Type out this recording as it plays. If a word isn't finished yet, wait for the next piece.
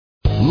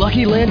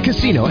Lucky Land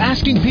Casino,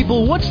 asking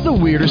people, what's the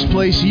weirdest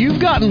place you've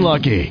gotten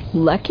lucky?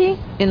 Lucky?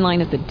 In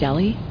line at the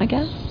deli, I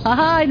guess?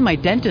 Aha, in my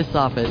dentist's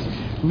office.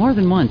 More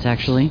than once,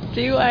 actually.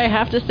 Do I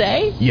have to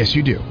say? Yes,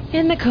 you do.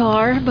 In the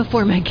car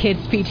before my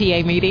kids'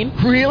 PTA meeting.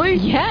 Really?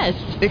 Yes.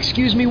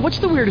 Excuse me, what's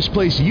the weirdest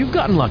place you've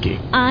gotten lucky?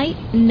 I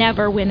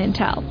never win and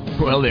tell.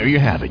 Well, there you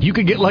have it. You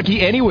can get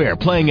lucky anywhere,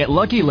 playing at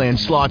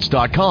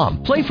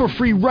LuckyLandSlots.com. Play for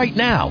free right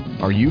now.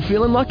 Are you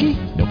feeling lucky?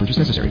 No purchase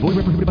necessary. Void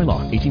where prohibited by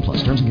law. 18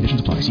 plus. Terms and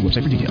conditions apply. See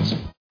website for details.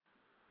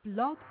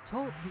 Blog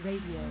Talk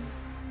Radio.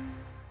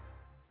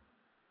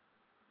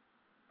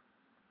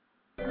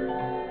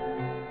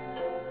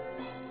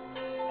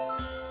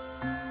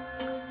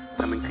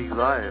 Coming to you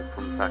live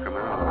from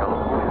Sacramento,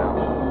 California.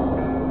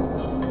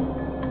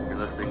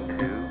 You're listening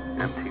to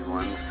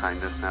MT1's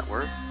Kindness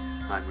Network.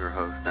 I'm your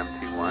host,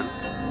 MT1.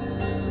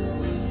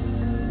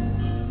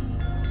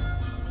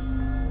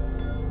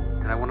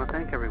 And I want to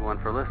thank everyone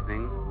for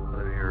listening,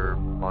 whether you're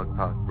Blog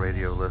Talk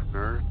Radio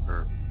listeners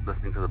or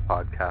listening to the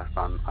podcast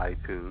on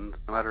iTunes.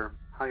 No matter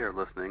how you're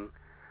listening,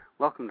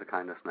 welcome to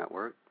Kindness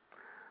Network.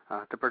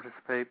 To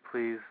participate,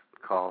 please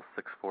call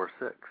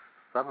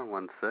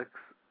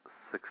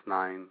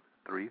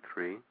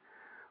 646-716-6933,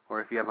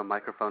 or if you have a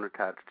microphone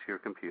attached to your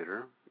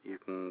computer, you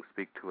can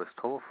speak to us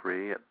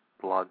toll-free at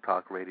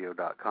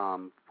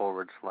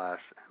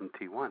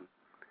blogtalkradio.com/MT1.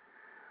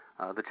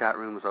 The chat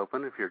room is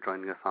open if you're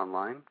joining us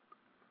online.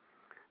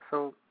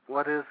 So,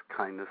 what is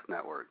Kindness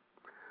Network?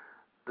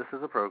 This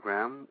is a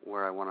program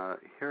where I want to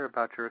hear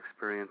about your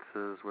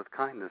experiences with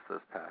kindness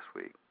this past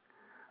week.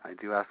 I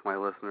do ask my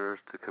listeners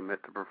to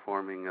commit to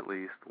performing at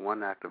least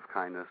one act of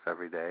kindness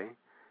every day,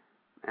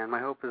 and my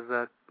hope is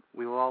that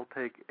we will all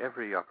take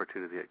every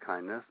opportunity at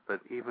kindness,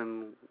 but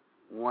even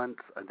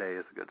once a day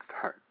is a good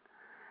start.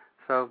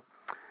 So,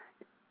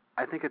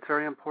 I think it's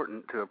very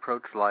important to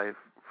approach life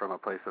from a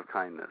place of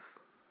kindness.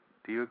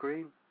 Do you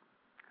agree?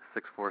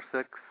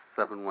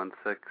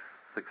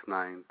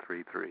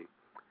 646-716-6933.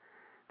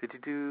 Did you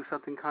do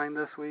something kind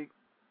this week?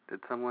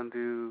 Did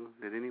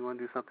anyone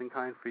do something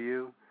kind for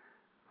you?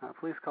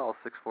 Please call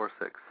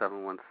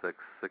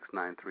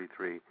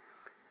 646-716-6933.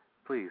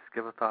 Please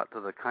give a thought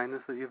to the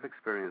kindness that you've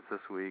experienced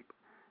this week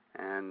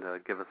and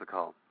give us a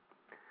call.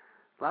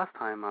 Last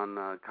time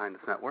on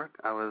Kindness Network,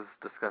 I was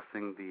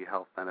discussing the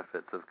health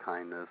benefits of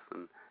kindness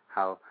and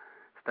how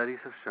studies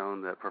have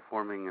shown that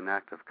performing an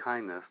act of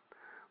kindness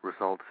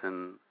results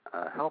in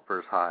a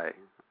helper's high,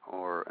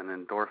 or an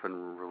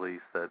endorphin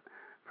release that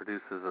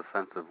produces a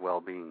sense of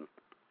well-being.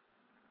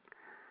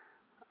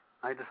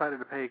 I decided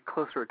to pay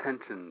closer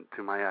attention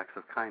to my acts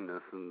of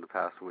kindness in the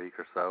past week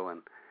or so,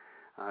 and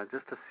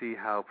just to see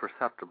how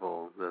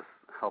perceptible this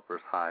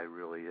helper's high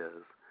really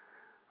is.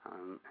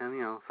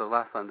 So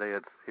last Sunday,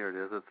 it's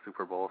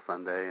Super Bowl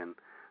Sunday, and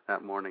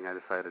that morning I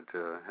decided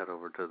to head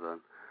over to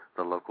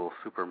the local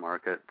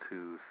supermarket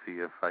to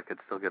see if I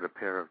could still get a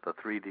pair of the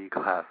 3D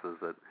glasses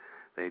that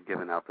they had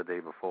given out the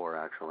day before,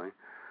 actually.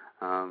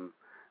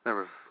 There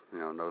was,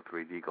 no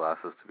 3D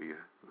glasses to be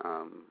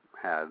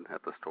had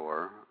at the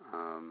store.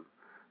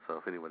 So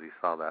if anybody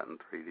saw that in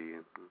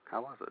 3D,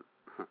 how was it?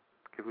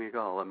 Give me a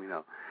call, let me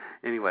know.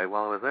 Anyway,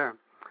 while I was there,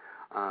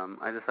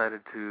 I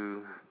decided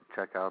to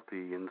check out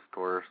the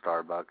in-store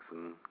Starbucks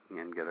and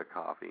get a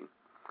coffee.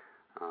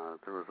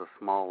 There was a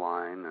small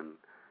line, and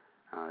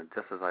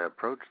just as I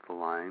approached the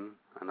line,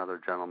 another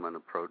gentleman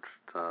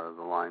approached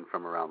the line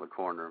from around the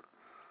corner.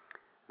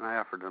 And I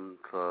offered him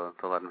to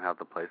let him have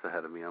the place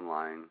ahead of me in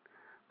line,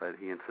 but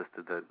he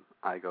insisted that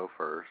I go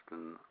first,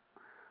 and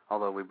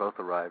although we both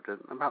arrived at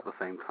about the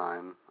same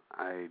time,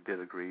 I did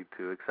agree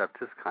to accept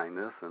his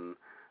kindness and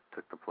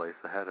took the place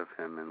ahead of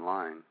him in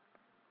line.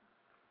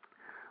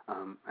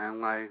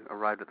 And when I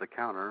arrived at the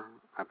counter,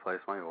 I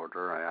placed my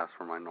order. I asked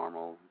for my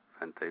normal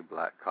Venti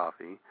black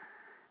coffee,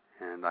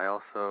 and I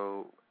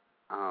also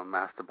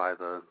asked to buy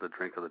the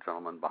drink of the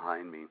gentleman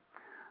behind me.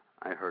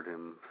 I heard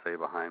him say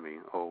behind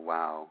me, "Oh,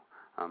 wow,"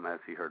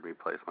 as he heard me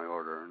place my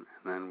order. And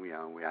then we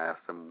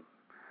asked him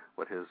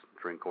what his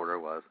drink order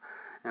was.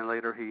 And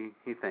later he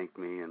thanked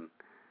me and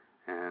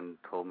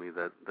told me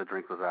that the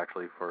drink was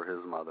actually for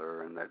his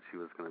mother and that she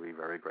was going to be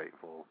very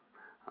grateful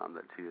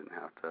that she didn't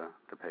have to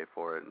pay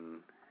for it.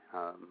 And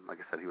like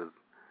I said, he was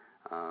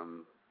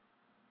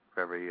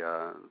very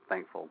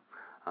thankful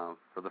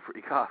for the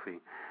free coffee.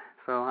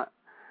 So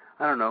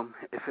I don't know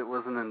if it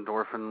was an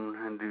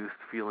endorphin-induced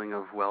feeling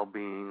of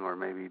well-being or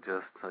maybe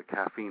just a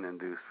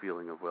caffeine-induced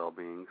feeling of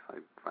well-being. So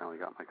I finally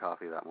got my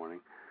coffee that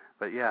morning.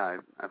 But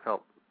yeah, I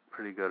felt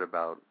pretty good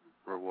about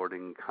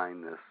rewarding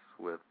kindness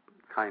with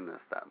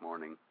kindness that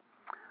morning.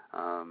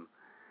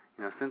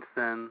 Since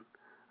then,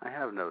 I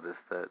have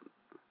noticed that,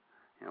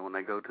 when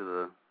I go to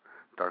the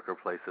darker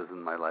places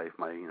in my life,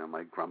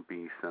 my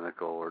grumpy,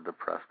 cynical, or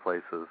depressed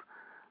places,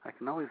 I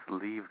can always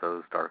leave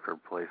those darker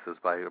places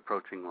by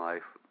approaching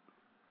the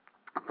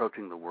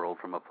world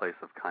from a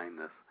place of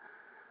kindness.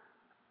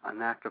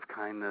 An act of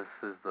kindness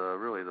is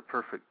really the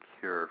perfect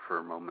cure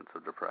for moments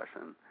of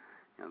depression.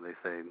 They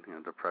say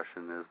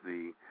depression is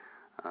the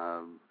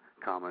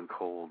common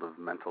cold of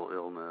mental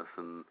illness,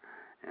 and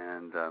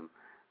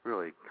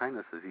really,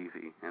 kindness is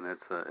easy, and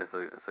it's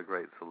a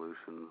great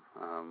solution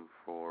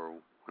for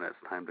when it's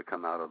time to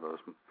come out of those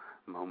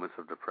moments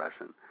of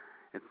depression.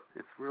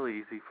 It's really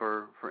easy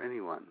for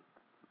anyone.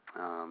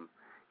 I'm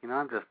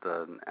just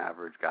an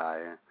average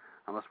guy.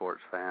 I'm a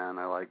sports fan.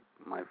 I like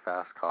my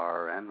fast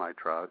car and my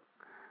truck.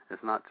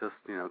 It's not just,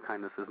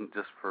 kindness isn't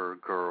just for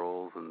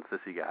girls and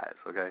sissy guys,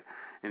 okay?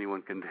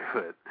 Anyone can do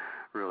it,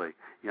 really.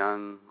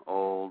 Young,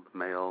 old,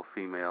 male,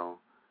 female.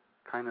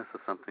 Kindness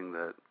is something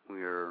that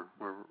we're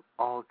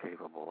all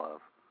capable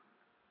of.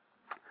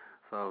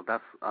 So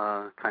that's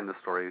kind of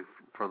story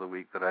for the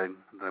week that I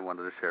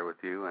wanted to share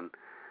with you. And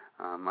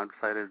I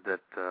decided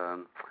that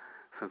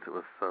since it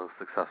was so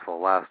successful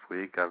last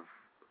week, I've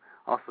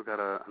also got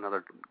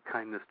another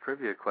kindness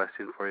trivia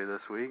question for you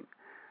this week.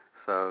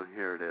 So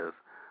here it is.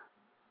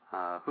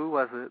 Who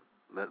was it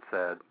that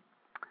said,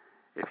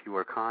 if you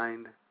are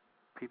kind,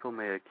 people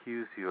may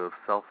accuse you of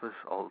selfish,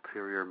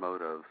 ulterior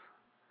motives.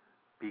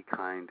 Be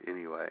kind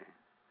anyway?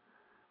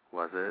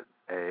 Was it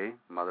A,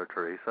 Mother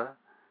Teresa,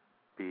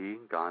 B,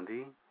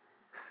 Gandhi,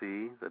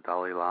 C, the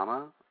Dalai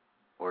Lama,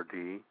 or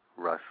D,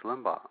 Rush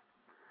Limbaugh?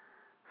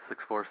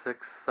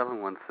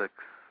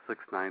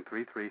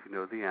 646-716-6933 if you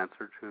know the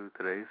answer to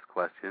today's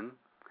question,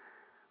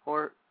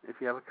 or if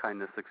you have a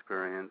kindness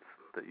experience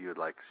that you would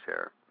like to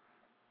share.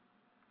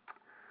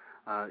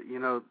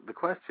 The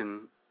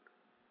question,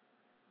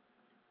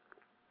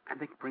 I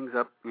think, brings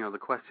up, the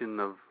question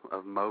of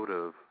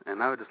motive,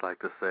 and I would just like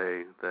to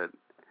say that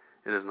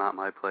it is not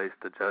my place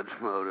to judge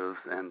motives,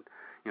 and,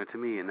 to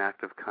me, an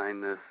act of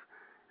kindness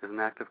is an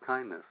act of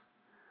kindness.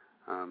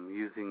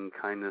 Using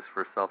kindness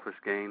for selfish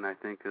gain, I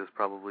think, is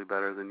probably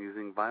better than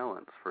using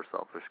violence for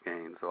selfish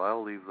gain, so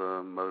I'll leave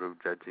the motive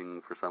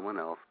judging for someone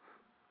else.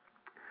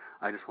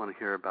 I just want to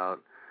hear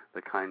about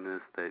the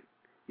kindness that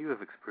you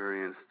have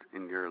experienced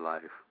in your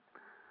life.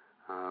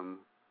 I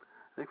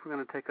think we're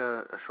going to take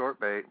a short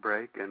break,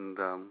 and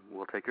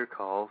we'll take your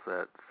calls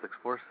at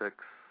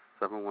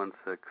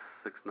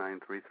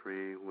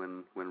 646-716-6933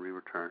 when we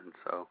return.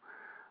 So,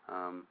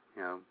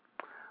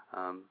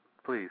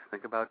 please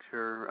think about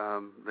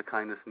your the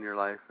kindness in your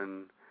life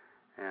and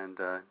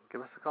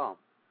give us a call.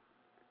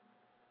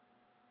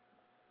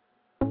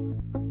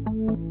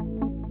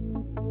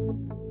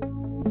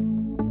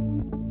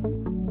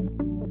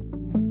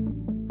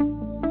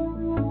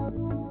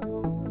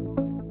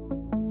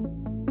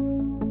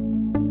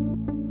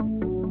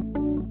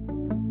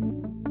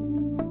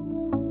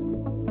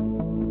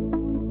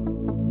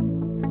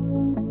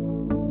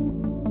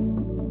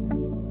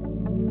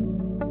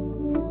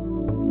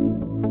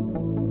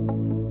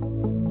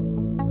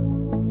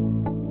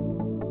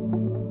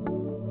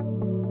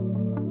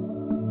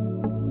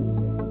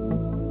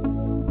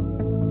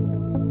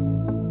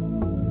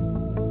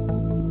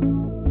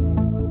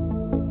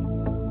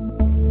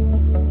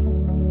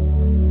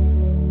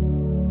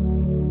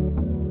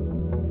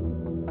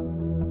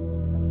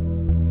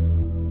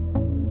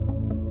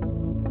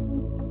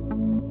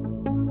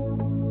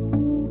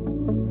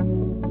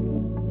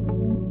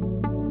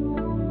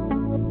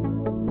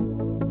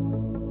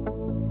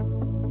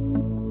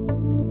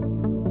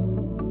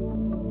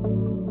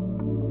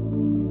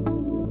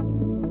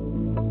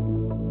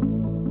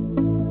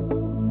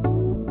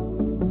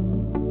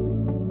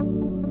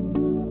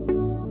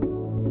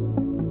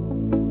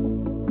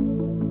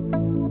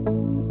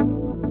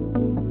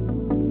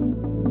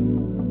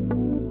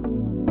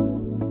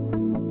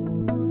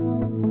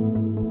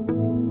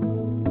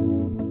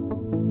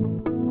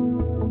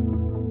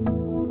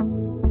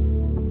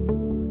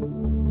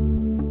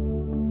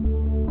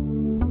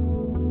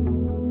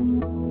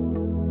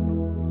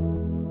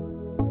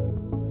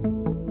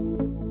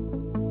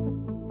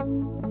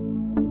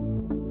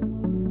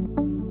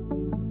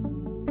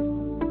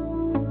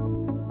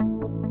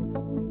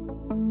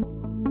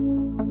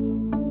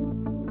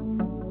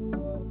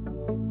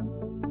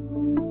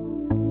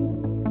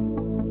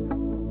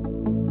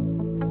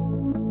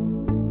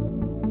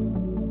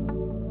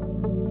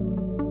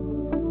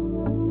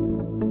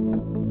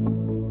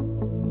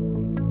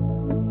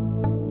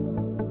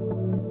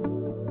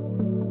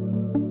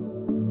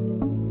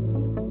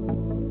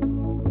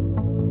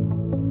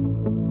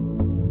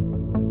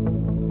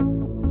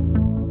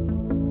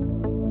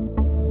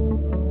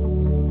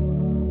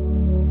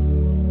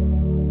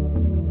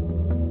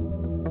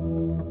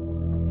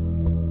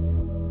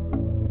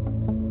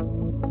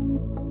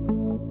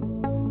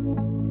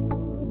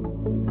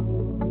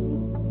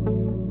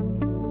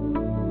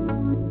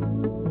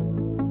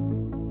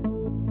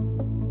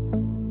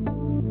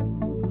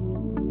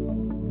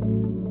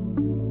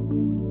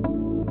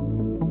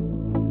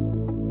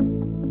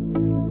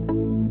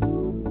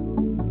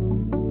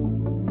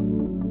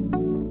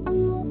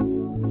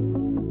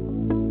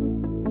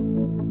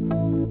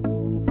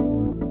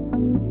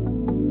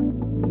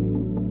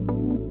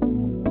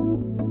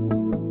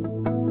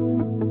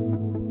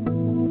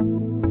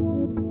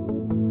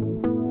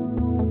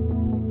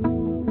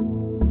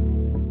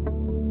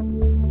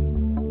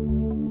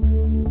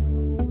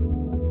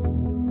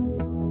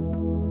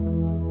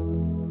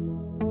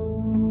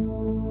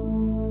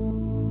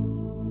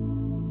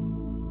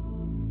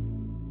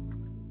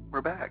 We're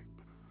back.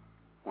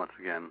 Once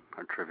again,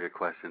 our trivia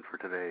question for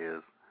today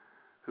is,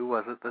 who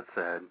was it that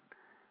said,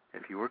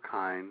 if you were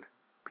kind,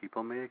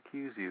 people may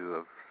accuse you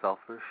of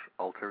selfish,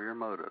 ulterior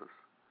motives.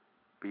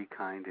 Be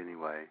kind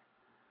anyway.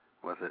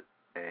 Was it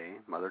A,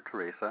 Mother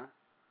Teresa,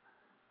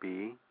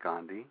 B,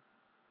 Gandhi,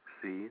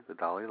 C, the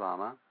Dalai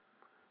Lama,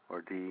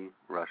 or D,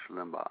 Rush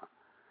Limbaugh?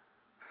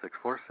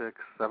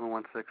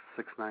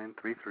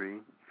 646-716-6933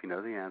 if you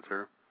know the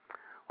answer,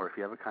 or if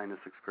you have a kindness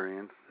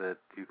experience that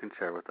you can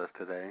share with us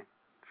today.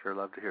 Sure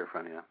love to hear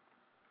from you.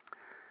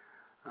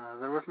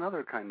 There was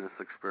another kindness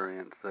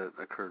experience that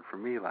occurred for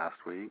me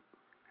last week,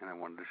 and I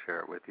wanted to share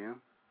it with you.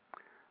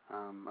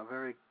 A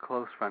very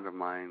close friend of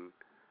mine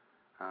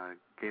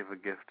gave a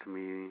gift to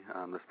me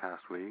this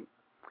past week.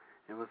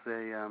 It was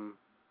a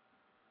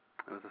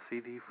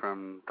CD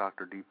from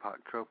Dr.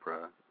 Deepak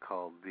Chopra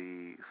called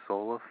The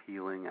Soul of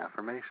Healing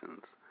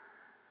Affirmations.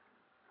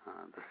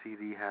 The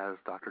CD has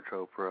Dr.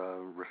 Chopra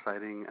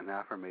reciting an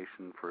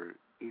affirmation for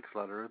each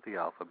letter of the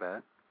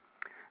alphabet,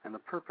 and the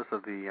purpose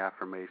of the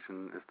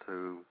affirmation is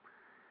to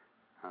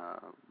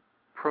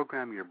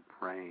program your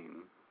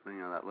brain,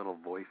 that little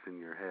voice in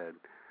your head,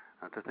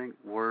 to think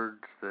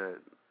words that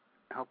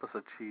help us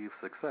achieve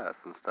success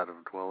instead of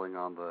dwelling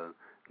on the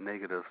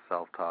negative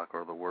self-talk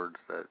or the words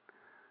that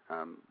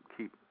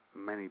keep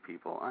many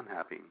people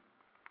unhappy.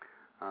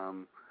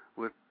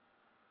 With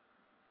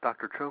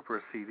Dr.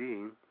 Chopra's CD,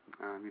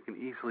 you can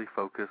easily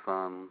focus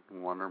on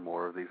one or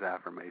more of these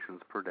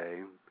affirmations per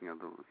day.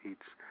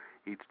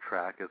 Each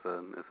track is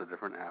a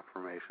different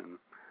affirmation,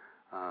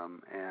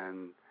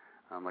 and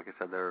like I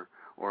said, they're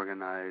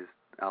organized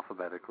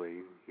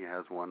alphabetically. He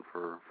has one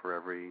for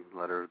every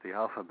letter of the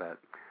alphabet,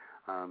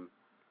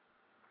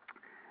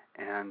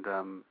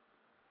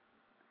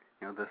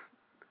 this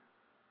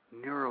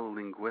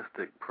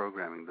neuro-linguistic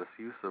programming, this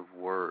use of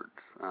words,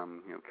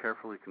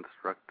 carefully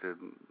constructed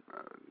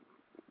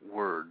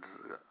words,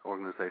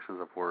 organizations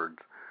of words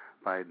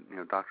by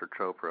Dr.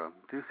 Chopra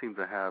do seem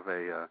to have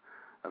a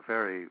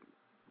very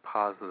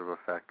positive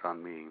effect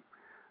on me.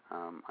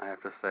 I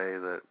have to say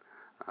that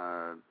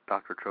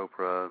Dr.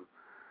 Chopra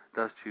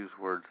does choose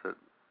words that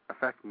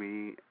affect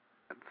me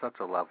at such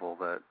a level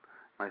that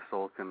my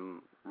soul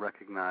can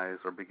recognize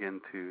or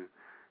begin to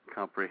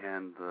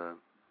comprehend the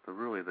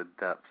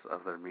depths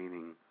of their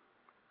meaning.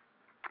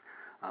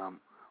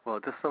 Well,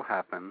 it just so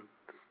happened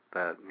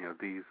that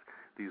these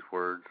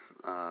words,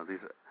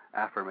 these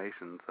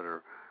affirmations that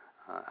are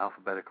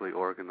alphabetically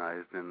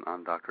organized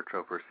on Dr.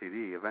 Chopra's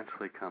CD,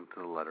 eventually come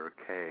to the letter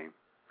K.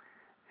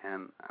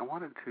 And I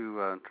wanted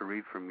to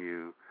read from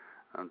you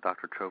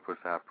Dr.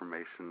 Chopra's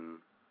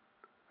affirmation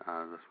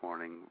this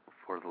morning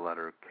for the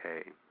letter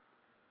K.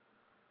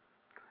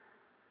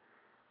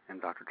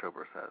 And Dr.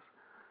 Chopra says,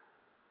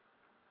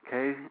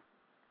 K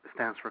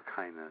stands for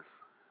kindness.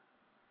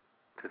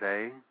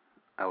 Today,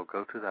 I will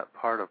go to that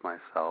part of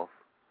myself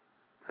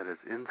that is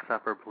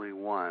inseparably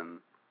one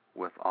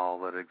with all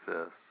that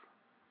exists.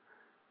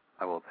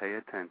 I will pay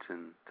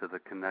attention to the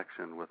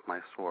connection with my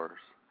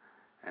source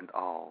and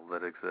all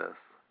that exists.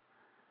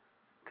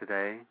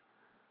 Today,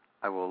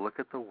 I will look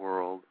at the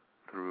world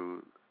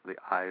through the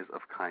eyes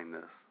of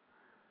kindness.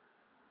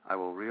 I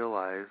will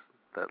realize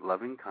that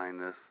loving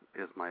kindness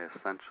is my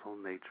essential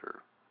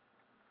nature.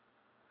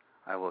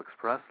 I will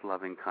express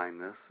loving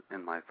kindness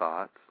in my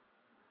thoughts,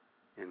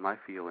 in my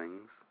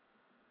feelings,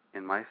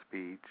 in my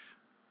speech,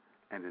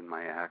 and in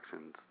my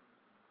actions.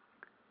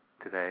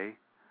 Today,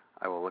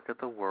 I will look at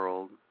the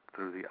world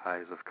through the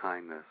eyes of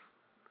kindness.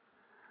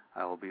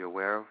 I will be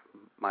aware of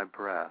my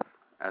breath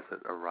as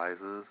it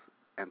arises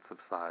and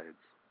subsides.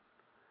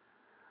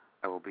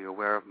 I will be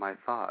aware of my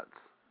thoughts,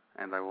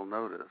 and I will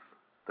notice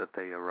that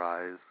they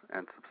arise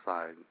and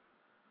subside.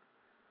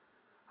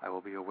 I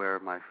will be aware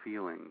of my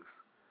feelings,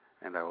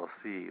 and I will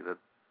see that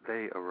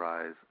they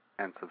arise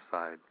and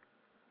subside.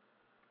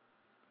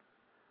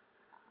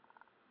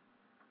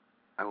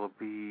 I will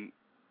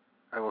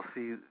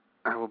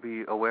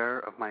be aware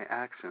of my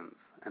actions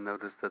and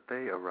notice that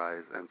they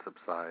arise and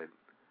subside.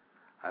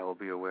 I will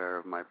be aware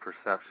of my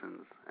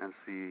perceptions and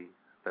see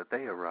that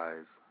they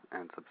arise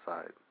and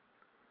subside.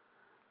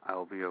 I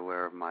will be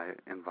aware of my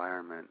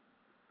environment.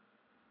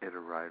 It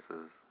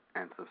arises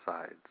and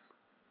subsides.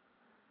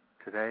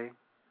 Today,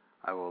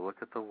 I will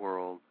look at the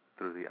world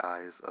through the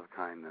eyes of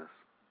kindness.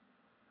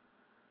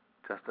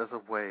 Just as a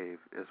wave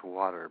is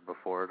water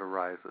before it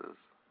arises,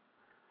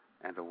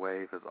 and a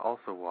wave is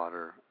also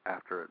water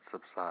after it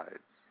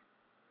subsides,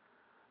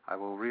 I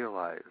will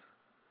realize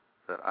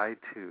that I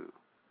too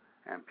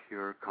am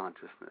pure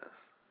consciousness,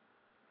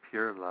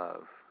 pure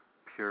love,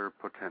 pure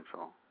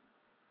potential.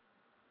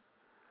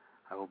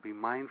 I will be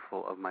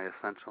mindful of my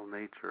essential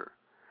nature,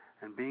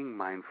 and being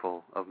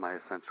mindful of my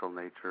essential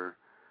nature,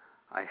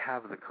 I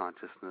have the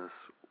consciousness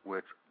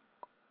which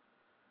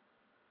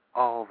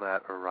all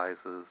that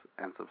arises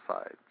and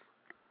subsides.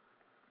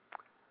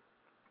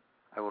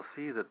 I will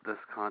see that this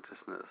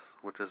consciousness,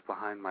 which is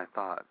behind my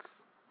thoughts,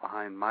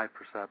 behind my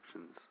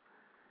perceptions,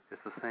 is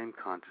the same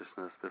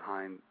consciousness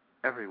behind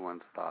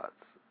everyone's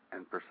thoughts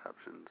and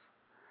perceptions,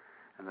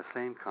 and the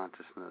same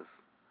consciousness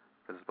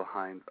that is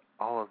behind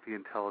all of the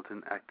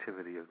intelligent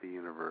activity of the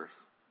universe.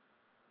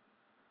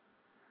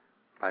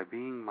 By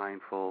being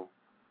mindful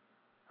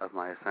of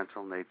my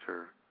essential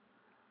nature,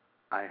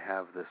 I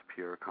have this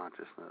pure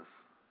consciousness.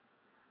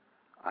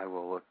 I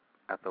will look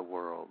at the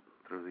world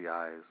through the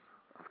eyes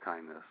of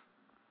kindness.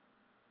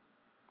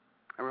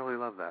 I really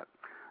love that.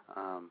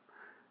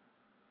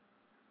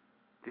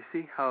 Do you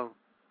see how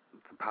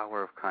the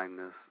power of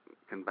kindness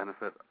can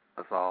benefit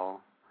us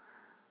all?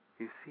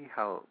 You see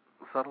how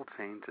subtle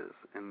changes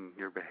in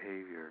your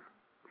behavior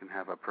can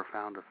have a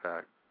profound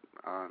effect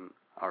on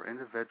our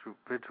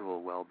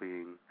individual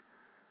well-being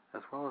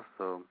as well as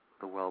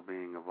the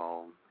well-being of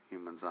all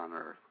humans on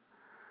Earth.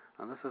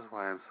 And this is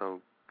why I'm so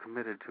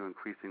committed to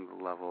increasing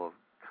the level of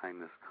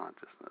kindness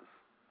consciousness.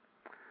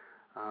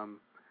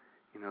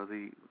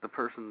 The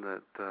person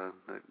that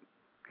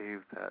gave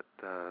that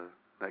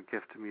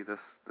gift to me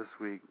this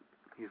week,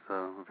 he's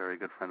a very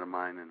good friend of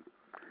mine, and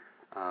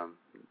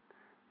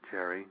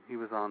Jerry. He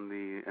was on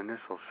the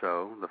initial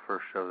show, the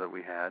first show that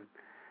we had,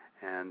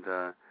 and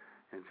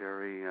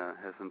Jerry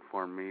has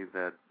informed me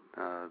that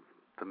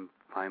the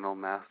final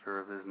master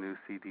of his new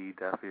CD,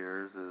 Deaf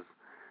Ears,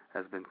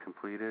 has been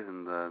completed,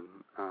 and the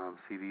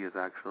CD is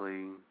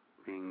actually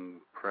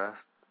being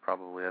pressed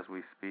probably as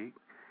we speak,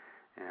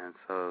 and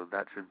so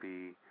that should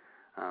be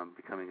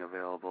becoming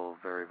available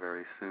very,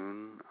 very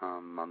soon.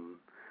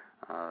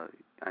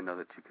 I know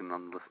that you can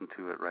listen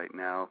to it right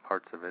now,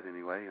 parts of it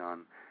anyway,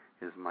 on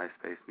his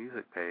MySpace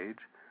music page,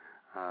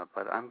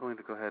 but I'm going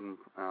to go ahead and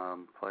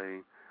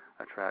play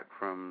a track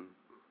from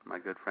my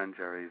good friend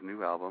Jerry's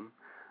new album,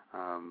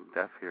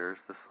 Deaf Ears.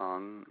 The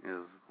song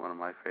is one of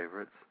my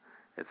favorites.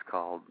 It's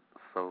called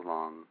So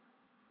Long.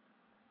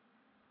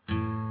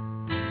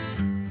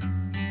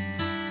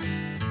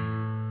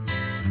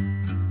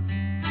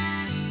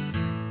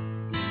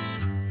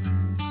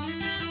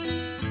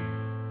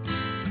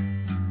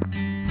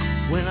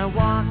 When I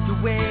walked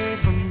away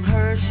from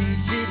her, she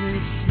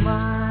didn't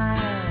smile.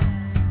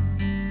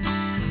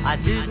 I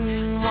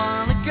didn't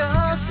want to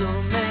go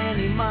so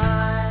many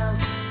miles.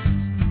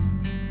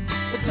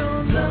 I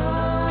don't know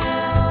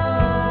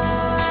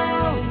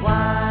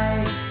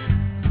why.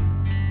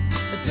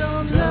 I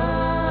don't know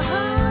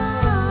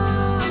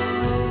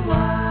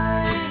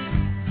why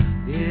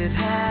it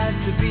had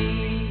to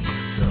be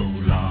so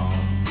long.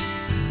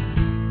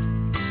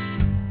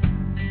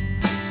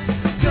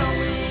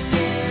 Going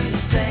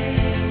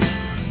insane,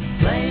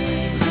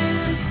 playing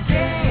this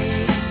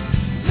game.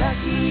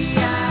 Lucky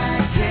I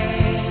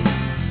came,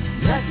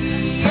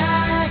 lucky I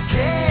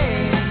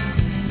came,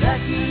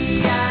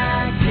 lucky I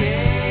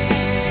came.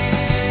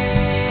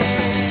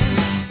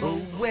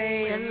 Away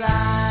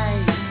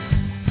alive,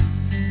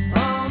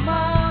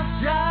 almost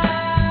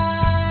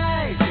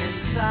died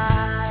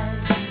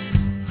inside.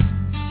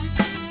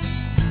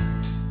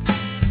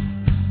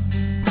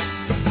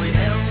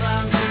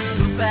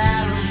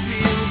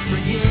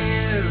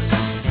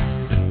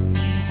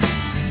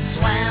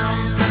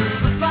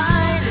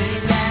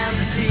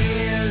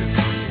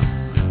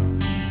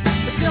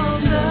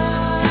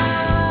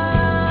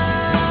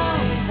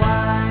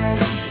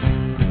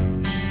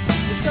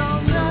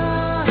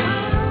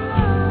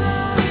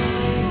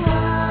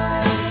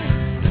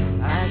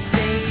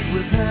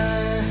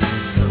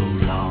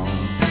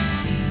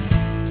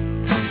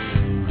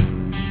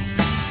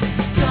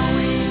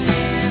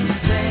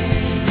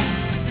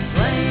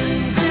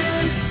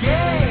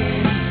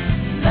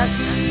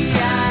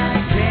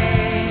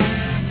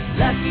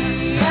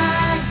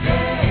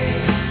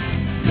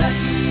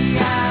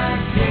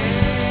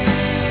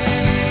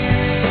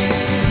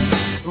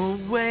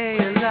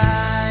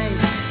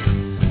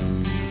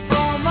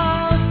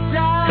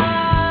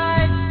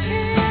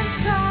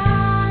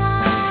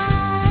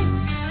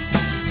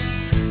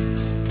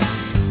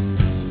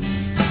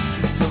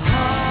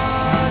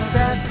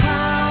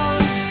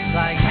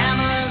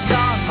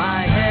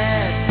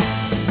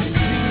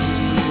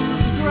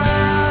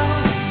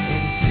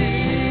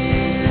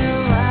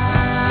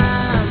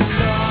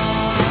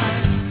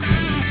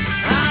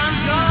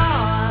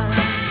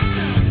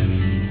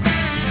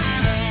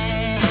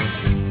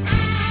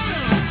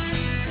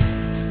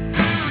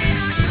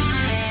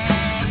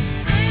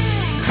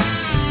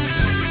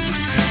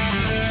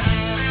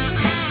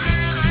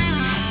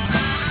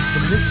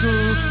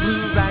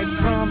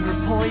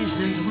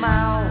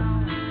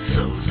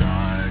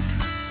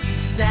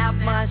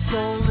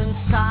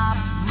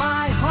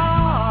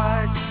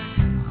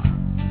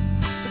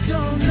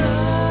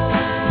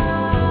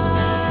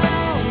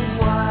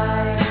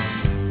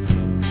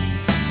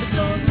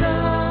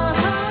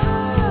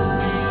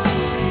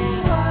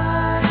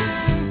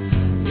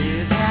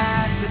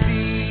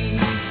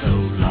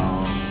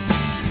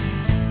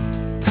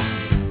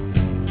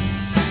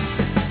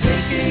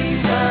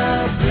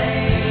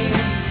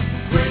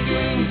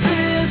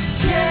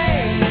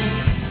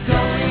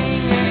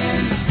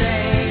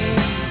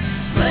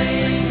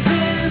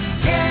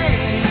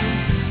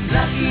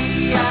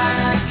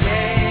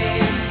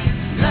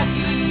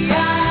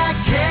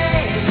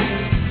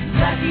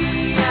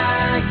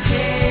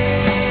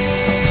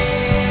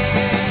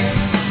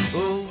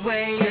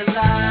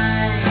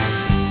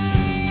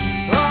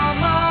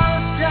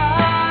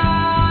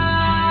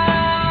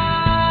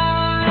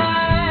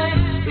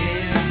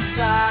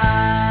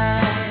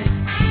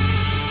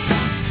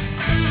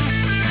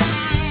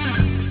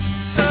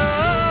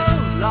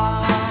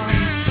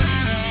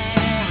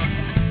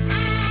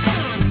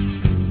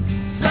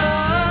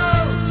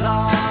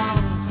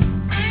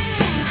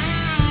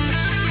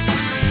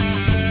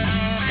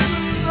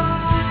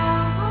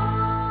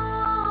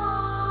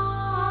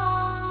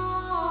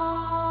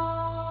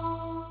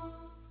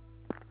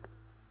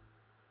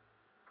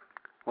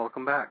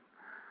 welcome back.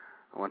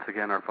 Once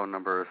again, our phone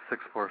number is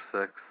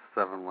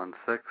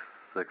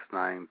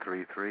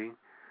 646-716-6933.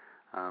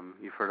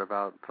 You've heard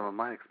about some of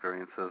my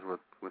experiences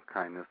with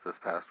kindness this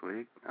past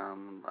week.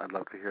 I'd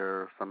love to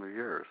hear some of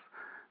yours.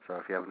 So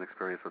if you have an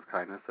experience with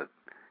kindness that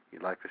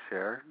you'd like to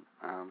share,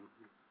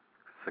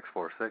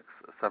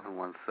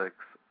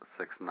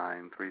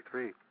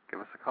 646-716-6933.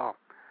 Give us a call.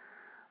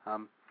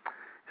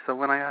 So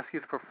when I ask you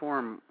to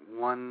perform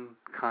one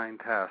kind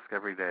task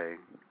every day,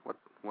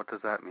 what does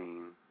that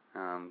mean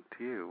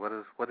to you? What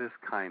is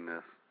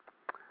kindness?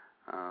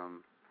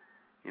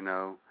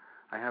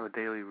 I have a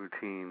daily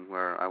routine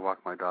where I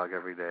walk my dog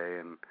every day,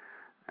 and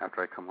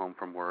after I come home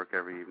from work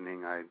every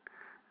evening, I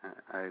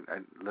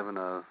live in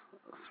a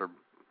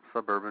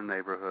suburban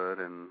neighborhood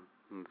and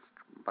a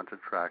bunch of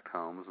tract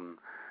homes, and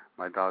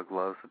my dog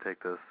loves to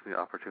take the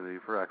opportunity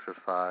for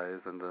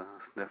exercise and to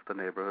sniff the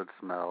neighborhood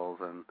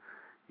smells, and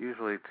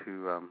usually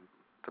to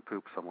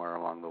poop somewhere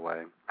along the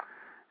way.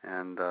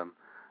 And I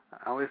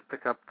always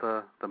pick up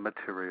the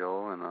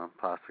material in a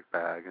plastic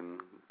bag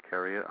and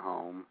carry it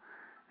home,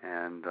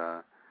 and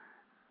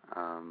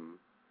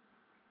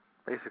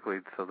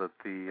basically so that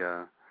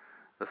the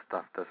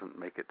stuff doesn't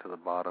make it to the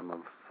bottom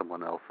of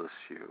someone else's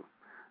shoe.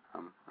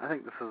 I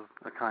think this is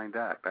a kind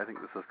act. I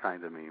think this is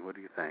kind of me. What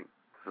do you think?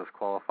 Does this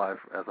qualify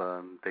as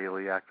a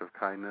daily act of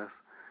kindness?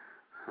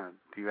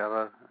 Do you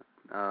have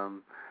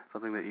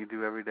something that you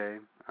do every day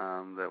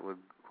that would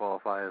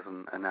qualify as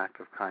an act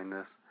of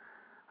kindness?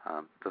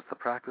 Does the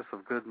practice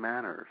of good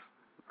manners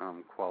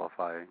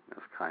qualify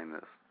as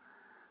kindness?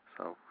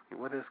 So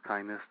what is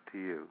kindness to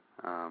you?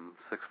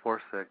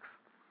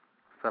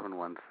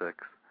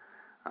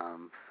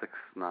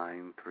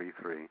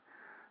 646-716-6933.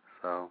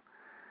 So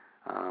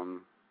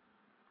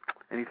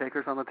any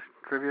takers on the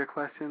trivia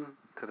question?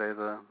 Today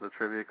the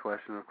trivia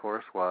question, of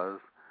course, was,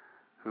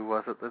 who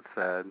was it that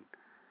said,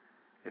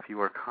 if you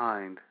are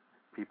kind,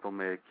 people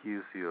may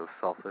accuse you of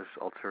selfish,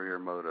 ulterior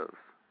motives.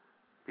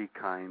 Be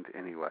kind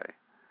anyway.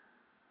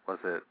 Was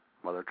it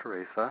Mother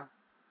Teresa,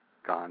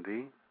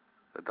 Gandhi,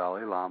 the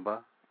Dalai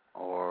Lama,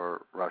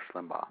 or Rush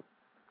Limbaugh?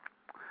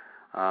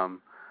 I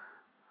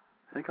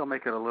think I'll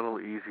make it a little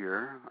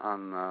easier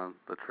on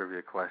the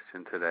trivia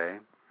question today.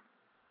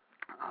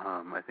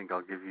 I think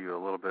I'll give you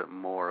a little bit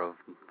more of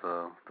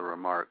the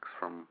remarks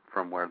from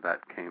where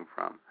that came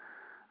from.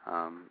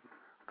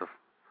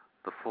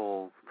 The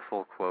full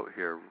quote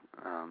here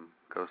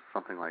goes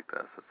something like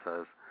this. It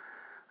says,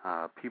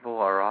 people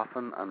are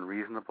often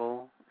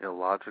unreasonable,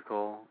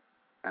 illogical,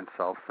 and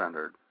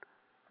self-centered.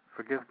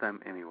 Forgive them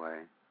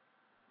anyway.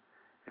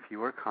 If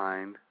you are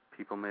kind,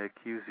 people may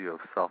accuse you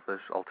of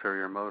selfish,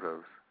 ulterior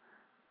motives.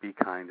 Be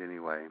kind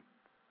anyway.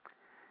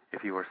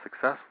 If you are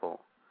successful,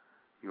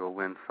 you will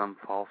win some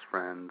false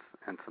friends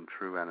and some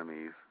true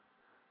enemies.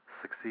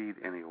 Succeed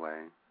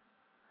anyway.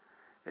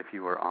 If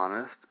you are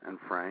honest and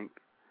frank,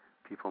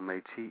 people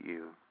may cheat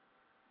you.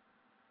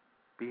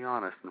 Be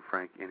honest and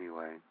frank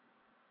anyway.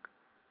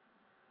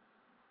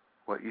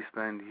 What you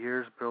spend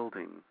years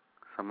building,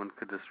 someone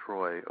could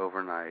destroy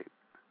overnight.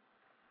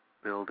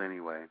 Build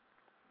anyway.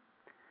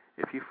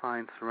 If you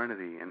find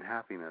serenity and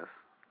happiness,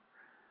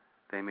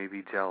 they may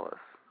be jealous.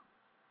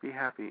 Be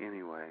happy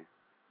anyway.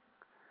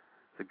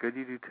 The good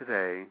you do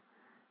today,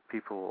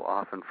 people will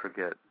often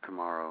forget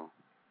tomorrow.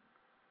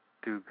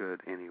 Do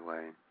good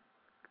anyway.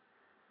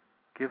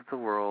 Give the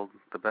world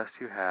the best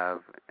you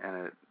have, and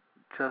it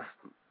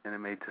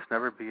may just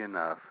never be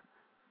enough.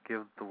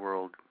 Give the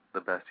world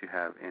the best you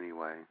have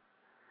anyway.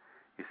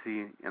 You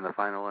see, in the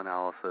final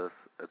analysis,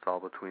 it's all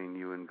between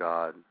you and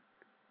God.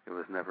 It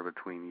was never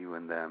between you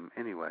and them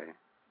anyway.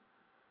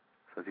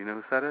 So do you know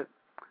who said it?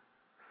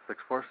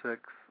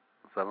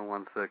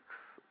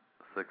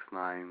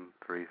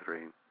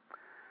 646-716-6933.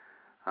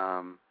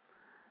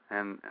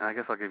 And I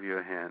guess I'll give you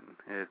a hint.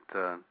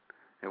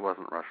 It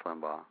wasn't Rush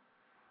Limbaugh.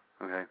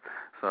 Okay,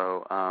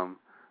 so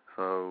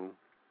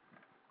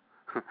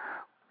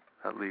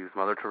that leaves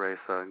Mother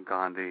Teresa,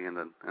 Gandhi, and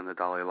the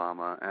Dalai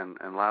Lama.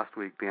 And last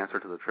week the answer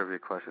to the trivia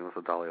question was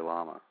the Dalai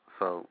Lama.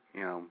 So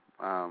in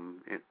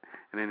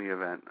any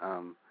event,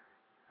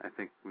 I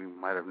think we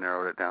might have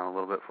narrowed it down a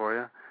little bit for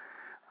you.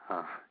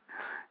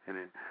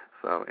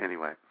 So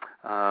anyway,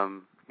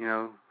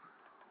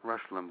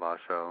 Rush Limbaugh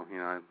show.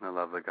 I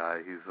love the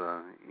guy. He's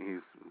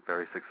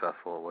very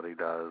successful at what he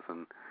does,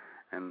 and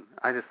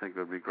I just think it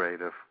would be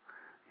great if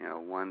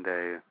one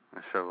day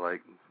a show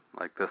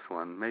like this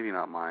one, maybe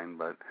not mine,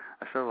 but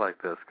a show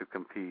like this could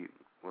compete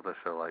with a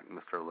show like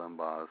Mr.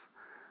 Limbaugh's.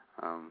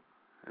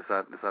 Is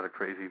that a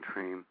crazy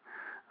dream?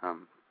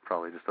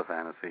 Probably just a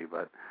fantasy,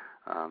 but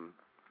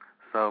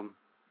so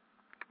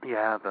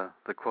yeah,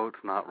 the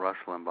quote's not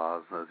Rush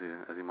Limbaugh's, as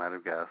you might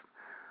have guessed.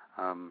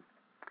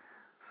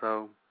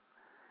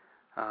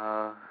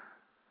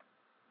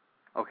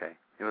 Okay,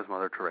 it was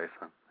Mother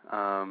Teresa.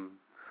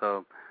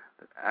 So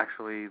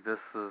actually, this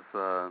is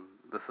a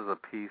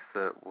piece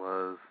that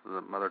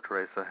Mother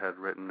Teresa had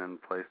written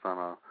and placed on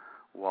a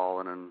wall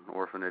in an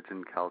orphanage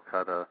in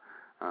Calcutta,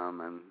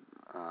 and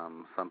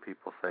some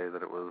people say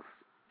that it was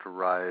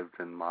derived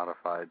and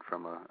modified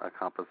from a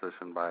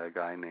composition by a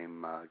guy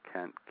named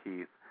Kent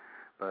Keith.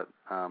 But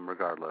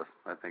regardless,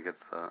 I think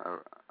it's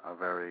a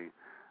very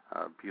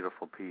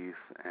beautiful piece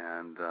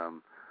and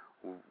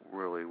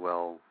really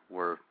well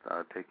worth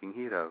taking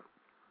heed of.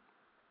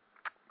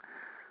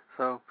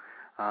 So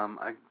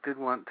I did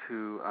want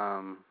to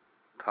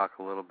talk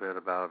a little bit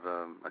about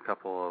a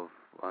couple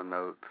of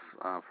notes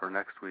for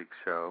next week's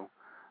show.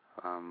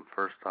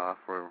 First off,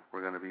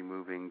 we're going to be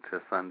moving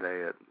to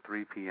Sunday at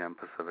 3 p.m.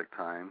 Pacific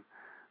time.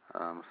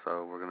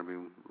 So we're going to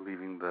be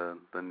leaving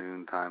the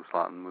noon time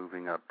slot and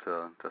moving up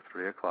to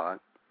 3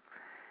 o'clock.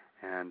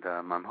 And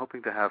I'm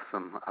hoping to have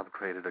some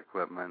upgraded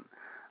equipment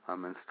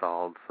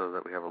installed so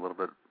that we have a little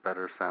bit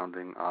better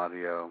sounding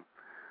audio.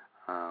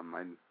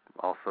 I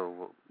also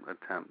will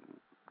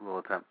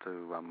attempt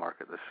to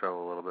market the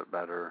show a little bit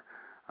better,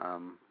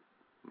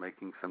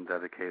 making some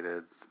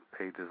dedicated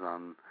pages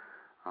on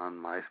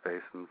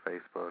MySpace and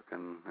Facebook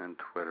and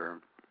Twitter.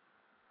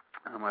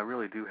 I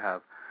really do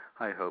have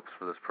high hopes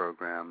for this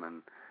program,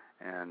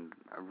 and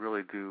I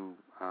really do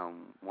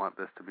want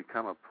this to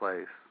become a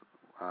place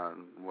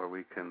where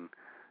we can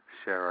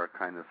share our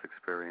kindness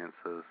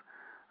experiences.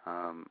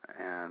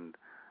 And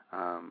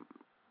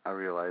I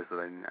realize that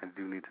I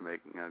do need to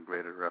make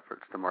greater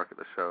efforts to market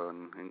the show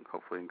and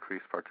hopefully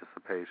increase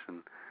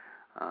participation.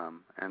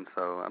 And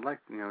so I'd like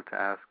to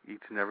ask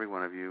each and every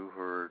one of you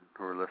who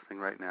are listening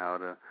right now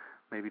to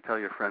maybe tell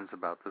your friends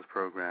about this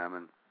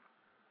program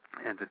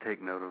and to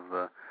take note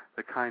of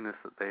the kindness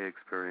that they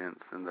experience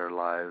in their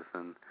lives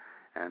and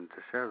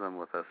to share them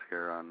with us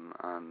here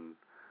on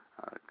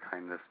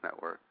Kindness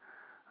Network.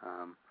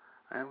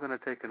 I am going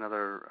to take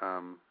another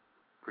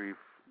brief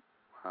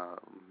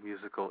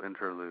musical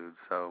interlude,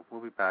 so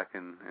we'll be back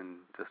in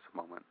just a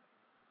moment.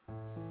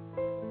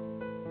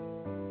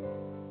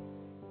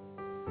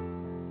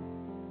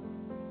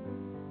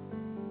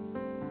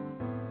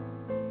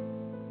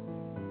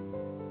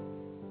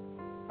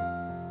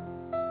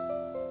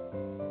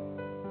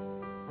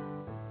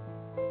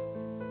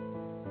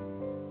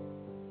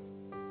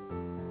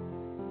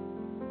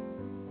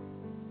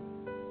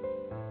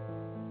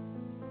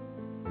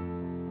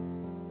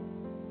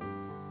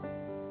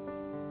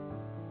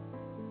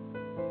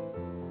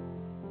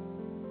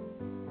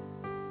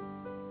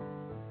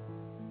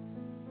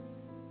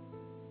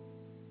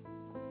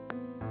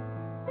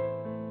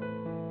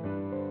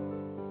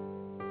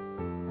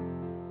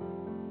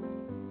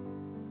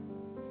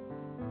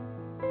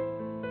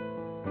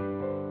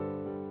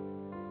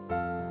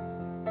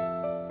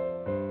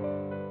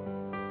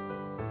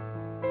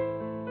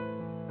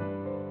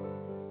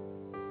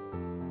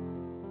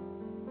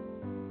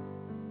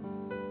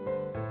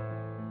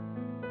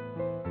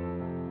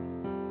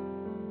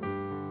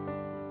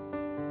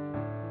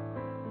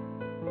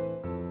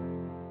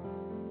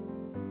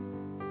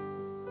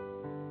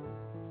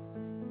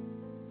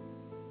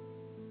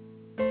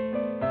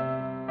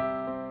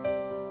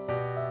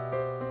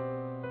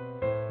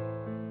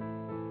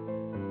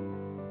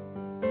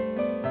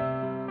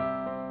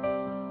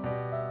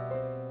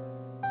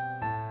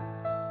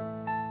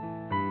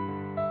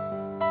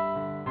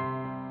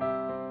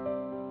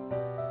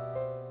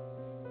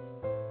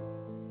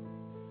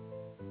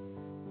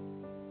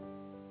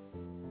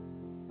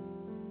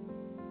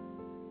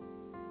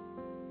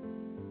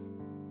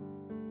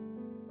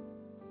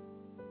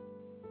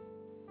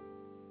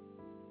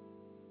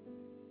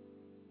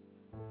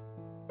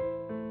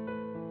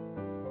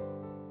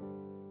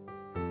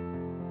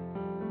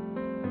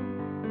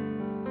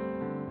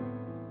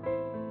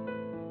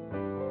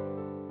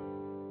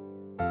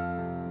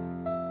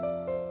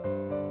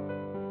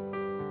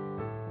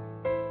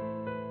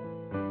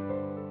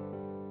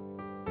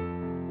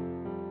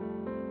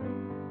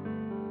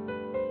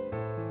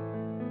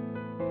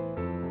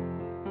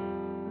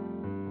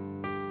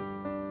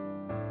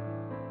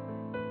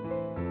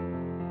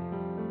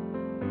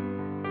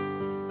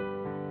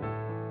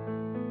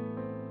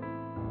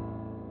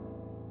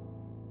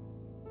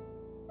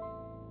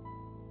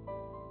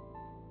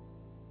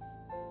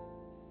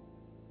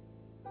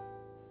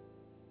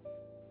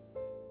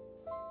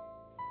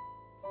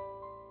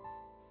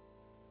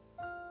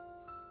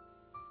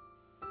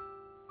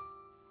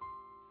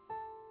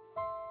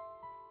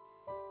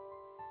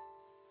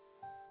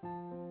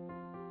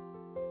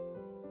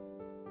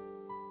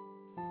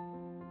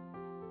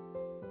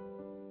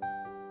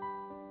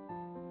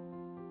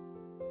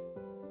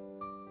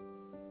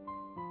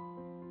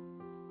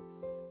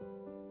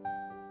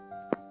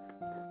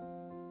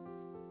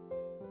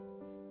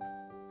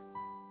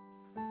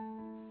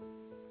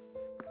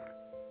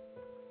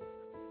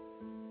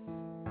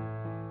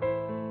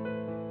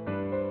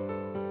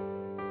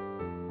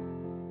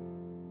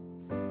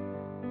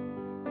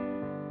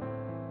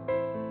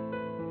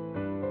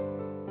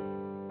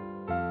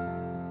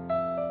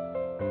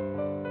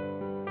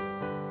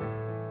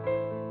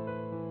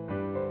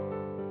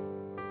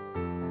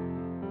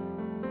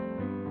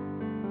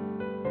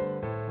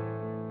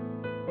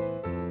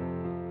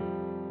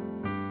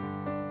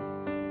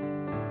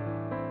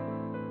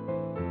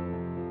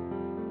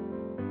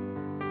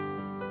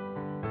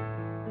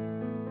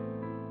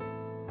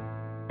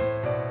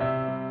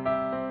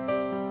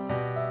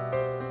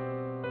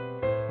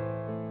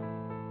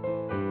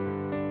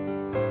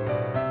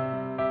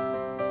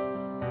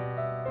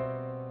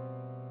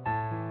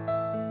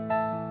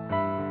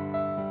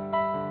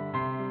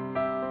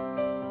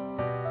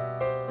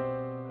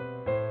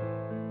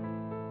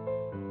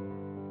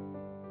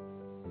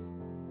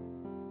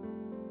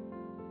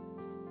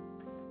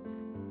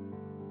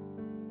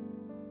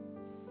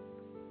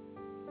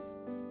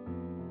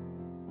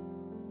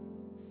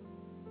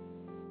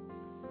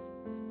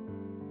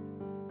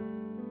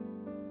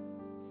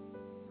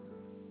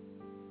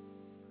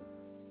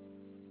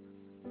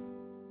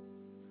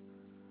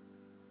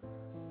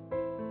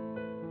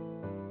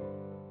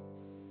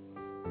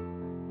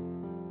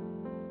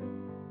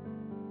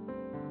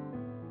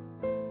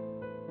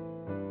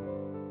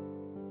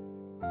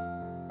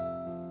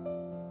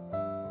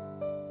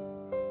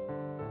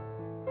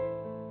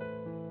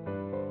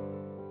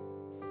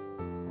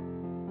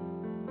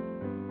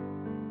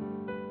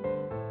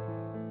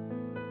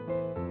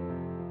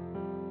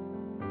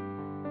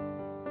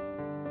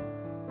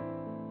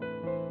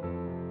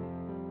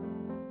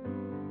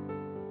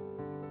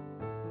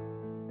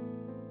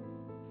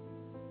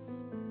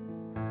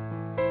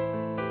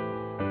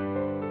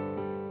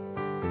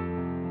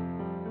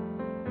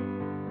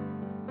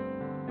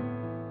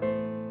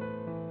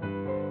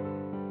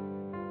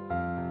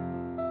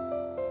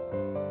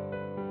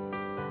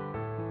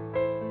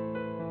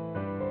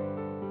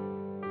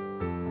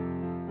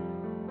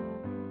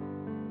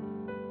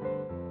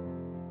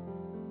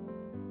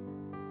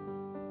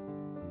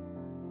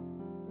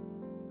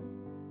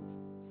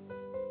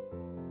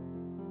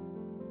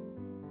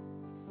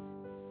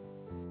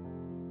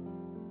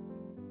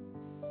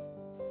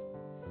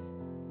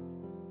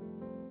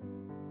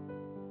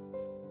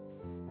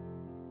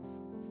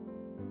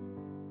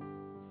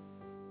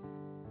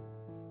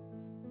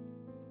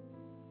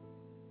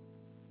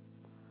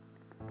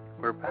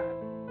 back.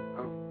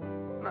 Oh,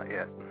 not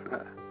yet.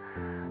 This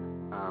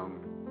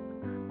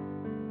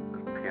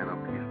piano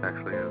piece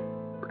actually is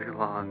pretty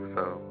long,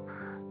 so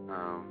I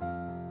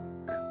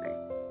think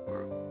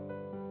we're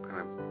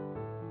gonna.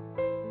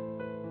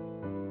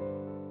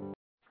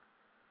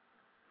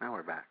 Now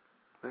we're back.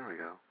 There we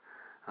go.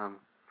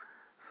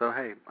 So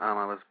hey,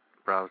 I was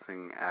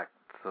browsing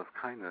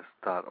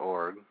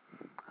actsofkindness.org,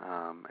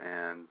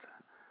 and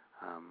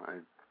I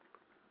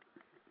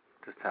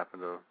just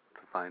happened to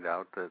find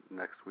out that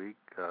next week,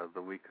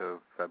 the week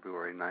of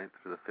February 9th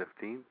through the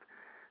 15th,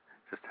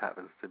 just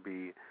happens to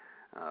be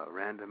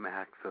Random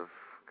Acts of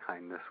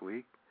Kindness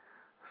Week.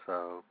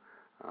 So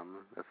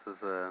this is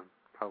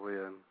probably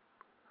a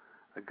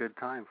good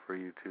time for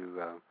you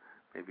to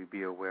maybe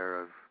be aware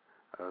of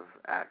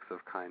acts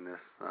of kindness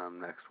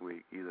next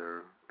week,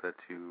 either that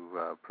you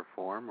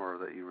perform or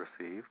that you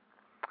receive.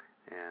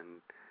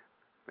 And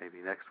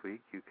maybe next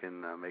week you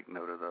can make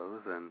note of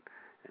those and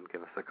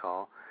give us a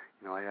call.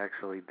 You know, I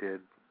actually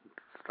did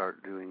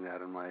start doing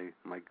that in my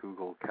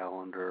Google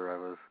Calendar. I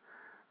was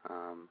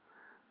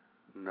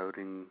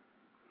noting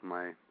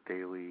my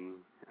daily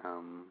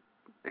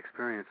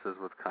experiences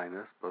with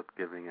kindness, both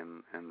giving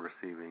and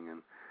receiving,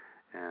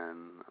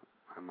 and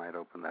I might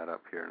open that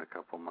up here in a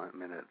couple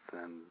minutes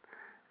and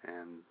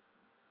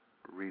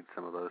read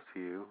some of those to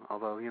you.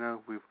 Although, you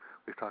know, we've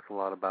talked a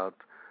lot about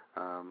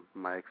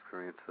my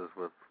experiences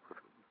with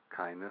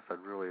kindness.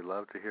 I'd really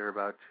love to hear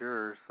about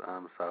yours.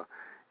 So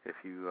if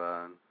you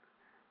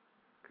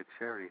could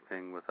share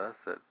anything with us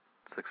at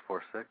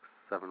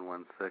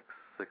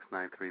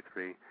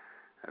 646-716-6933,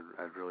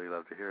 I'd really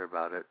love to hear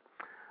about it.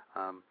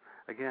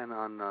 Again,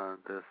 on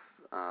this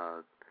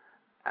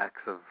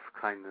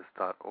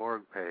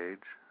actsofkindness.org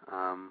page,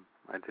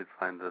 I did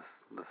find this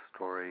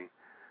story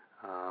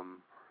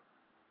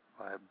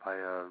by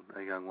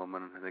a young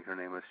woman. I think her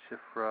name is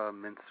Shifra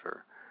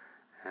Mincer,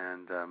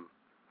 and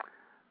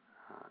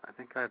I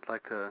think I'd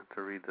like to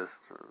read this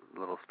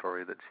little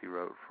story that she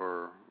wrote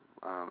for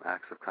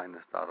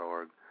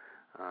actsofkindness.org.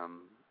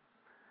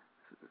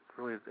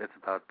 It's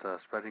about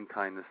spreading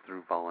kindness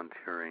through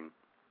volunteering.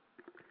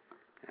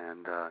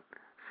 And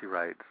she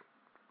writes,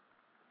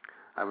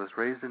 I was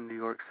raised in New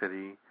York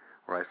City,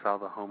 where I saw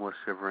the homeless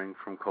shivering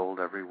from cold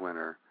every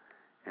winter.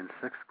 In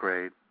 6th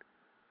grade,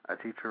 a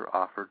teacher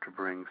offered to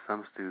bring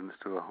some students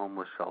to a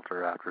homeless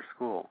shelter after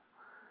school.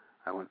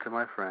 I went to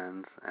my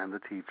friends and the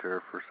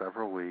teacher for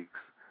several weeks,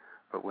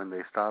 but when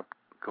they stopped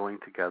going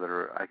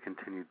together, I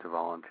continued to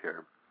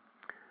volunteer.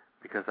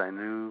 Because I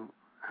knew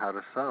how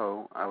to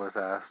sew, I was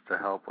asked to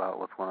help out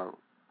with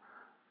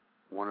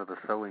one of the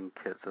sewing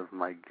kits of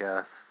my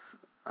guests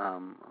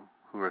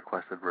who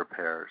requested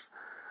repairs.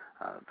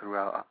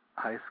 Throughout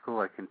high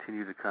school, I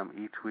continued to come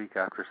each week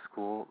after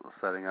school,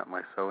 setting up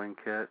my sewing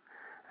kit,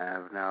 and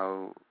have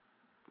now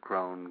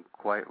grown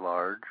quite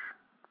large.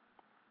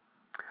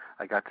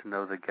 I got to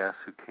know the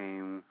guests who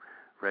came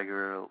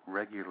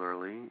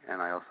regularly,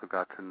 and I also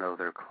got to know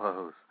their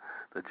clothes,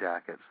 the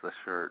jackets, the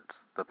shirts,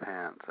 the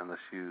pants, and the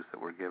shoes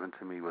that were given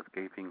to me with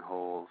gaping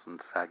holes and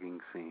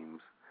sagging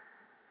seams.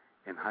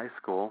 In high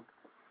school,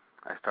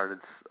 I started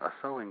a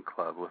sewing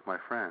club with my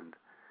friend,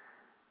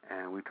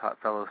 and we taught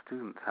fellow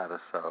students how to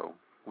sew.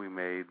 We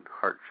made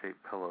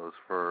heart-shaped pillows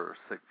for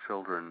sick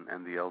children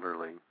and the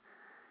elderly.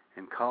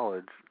 In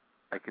college,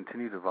 I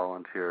continued to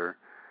volunteer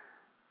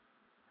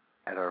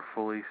at our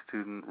fully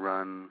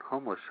student-run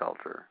homeless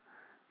shelter.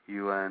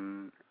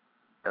 UNLU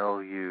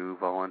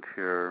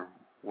volunteer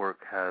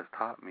work has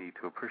taught me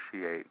to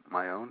appreciate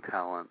my own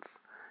talents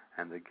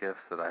and the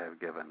gifts that I have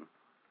given.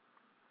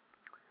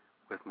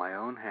 With my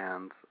own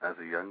hands as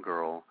a young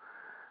girl,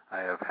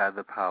 I have had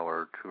the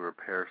power to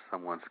repair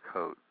someone's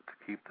coat to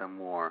keep them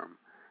warm.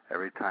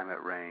 Every time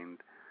it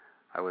rained,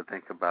 I would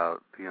think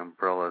about the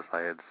umbrellas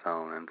I had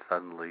sewn, and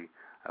suddenly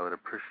I would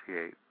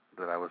appreciate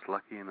that I was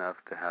lucky enough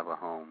to have a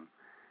home.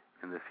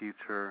 In the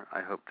future,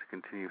 I hope to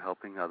continue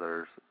helping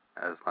others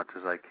as much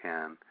as I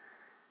can.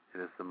 It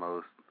is the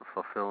most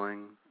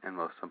fulfilling and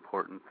most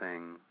important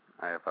thing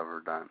I have ever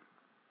done.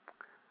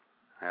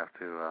 I have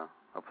to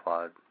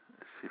applaud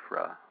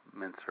Shifra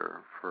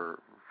Mincer for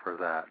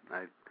that.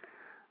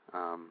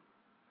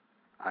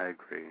 I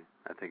agree.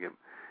 I think it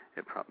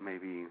may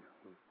be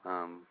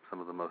some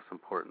of the most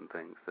important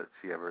things that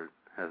she ever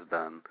has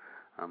done,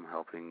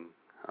 helping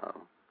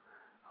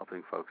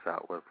folks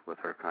out with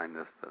her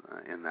kindness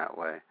in that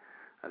way.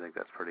 I think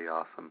that's pretty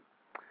awesome.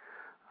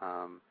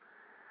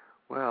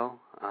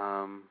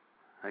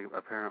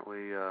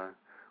 Apparently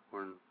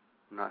we're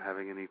not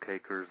having any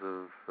takers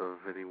of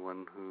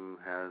anyone who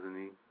has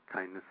any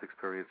kindness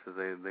experiences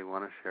they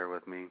want to share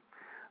with me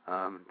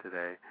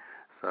today.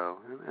 So,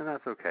 and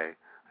that's okay.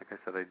 Like I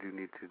said, I do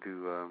need to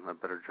do a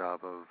better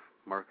job of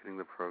marketing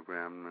the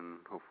program and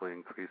hopefully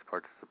increase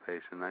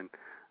participation.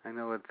 I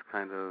know it's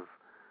kind of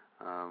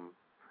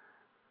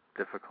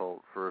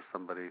difficult for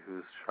somebody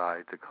who's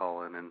shy to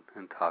call in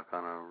and talk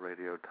on a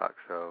radio talk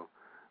show,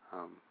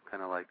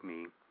 kind of like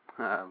me.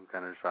 I'm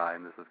kind of shy,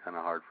 and this is kind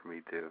of hard for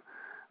me too.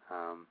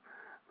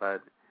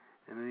 But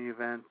in any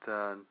event,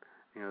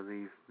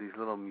 these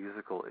little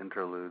musical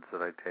interludes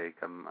that I take.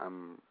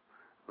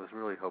 Was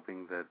really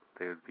hoping that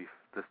they would be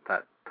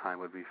that time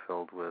would be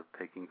filled with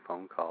taking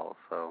phone calls.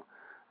 So,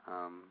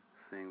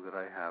 seeing that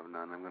I have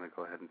none, I'm going to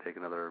go ahead and take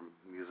another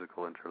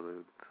musical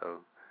interlude.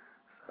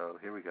 So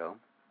here we go.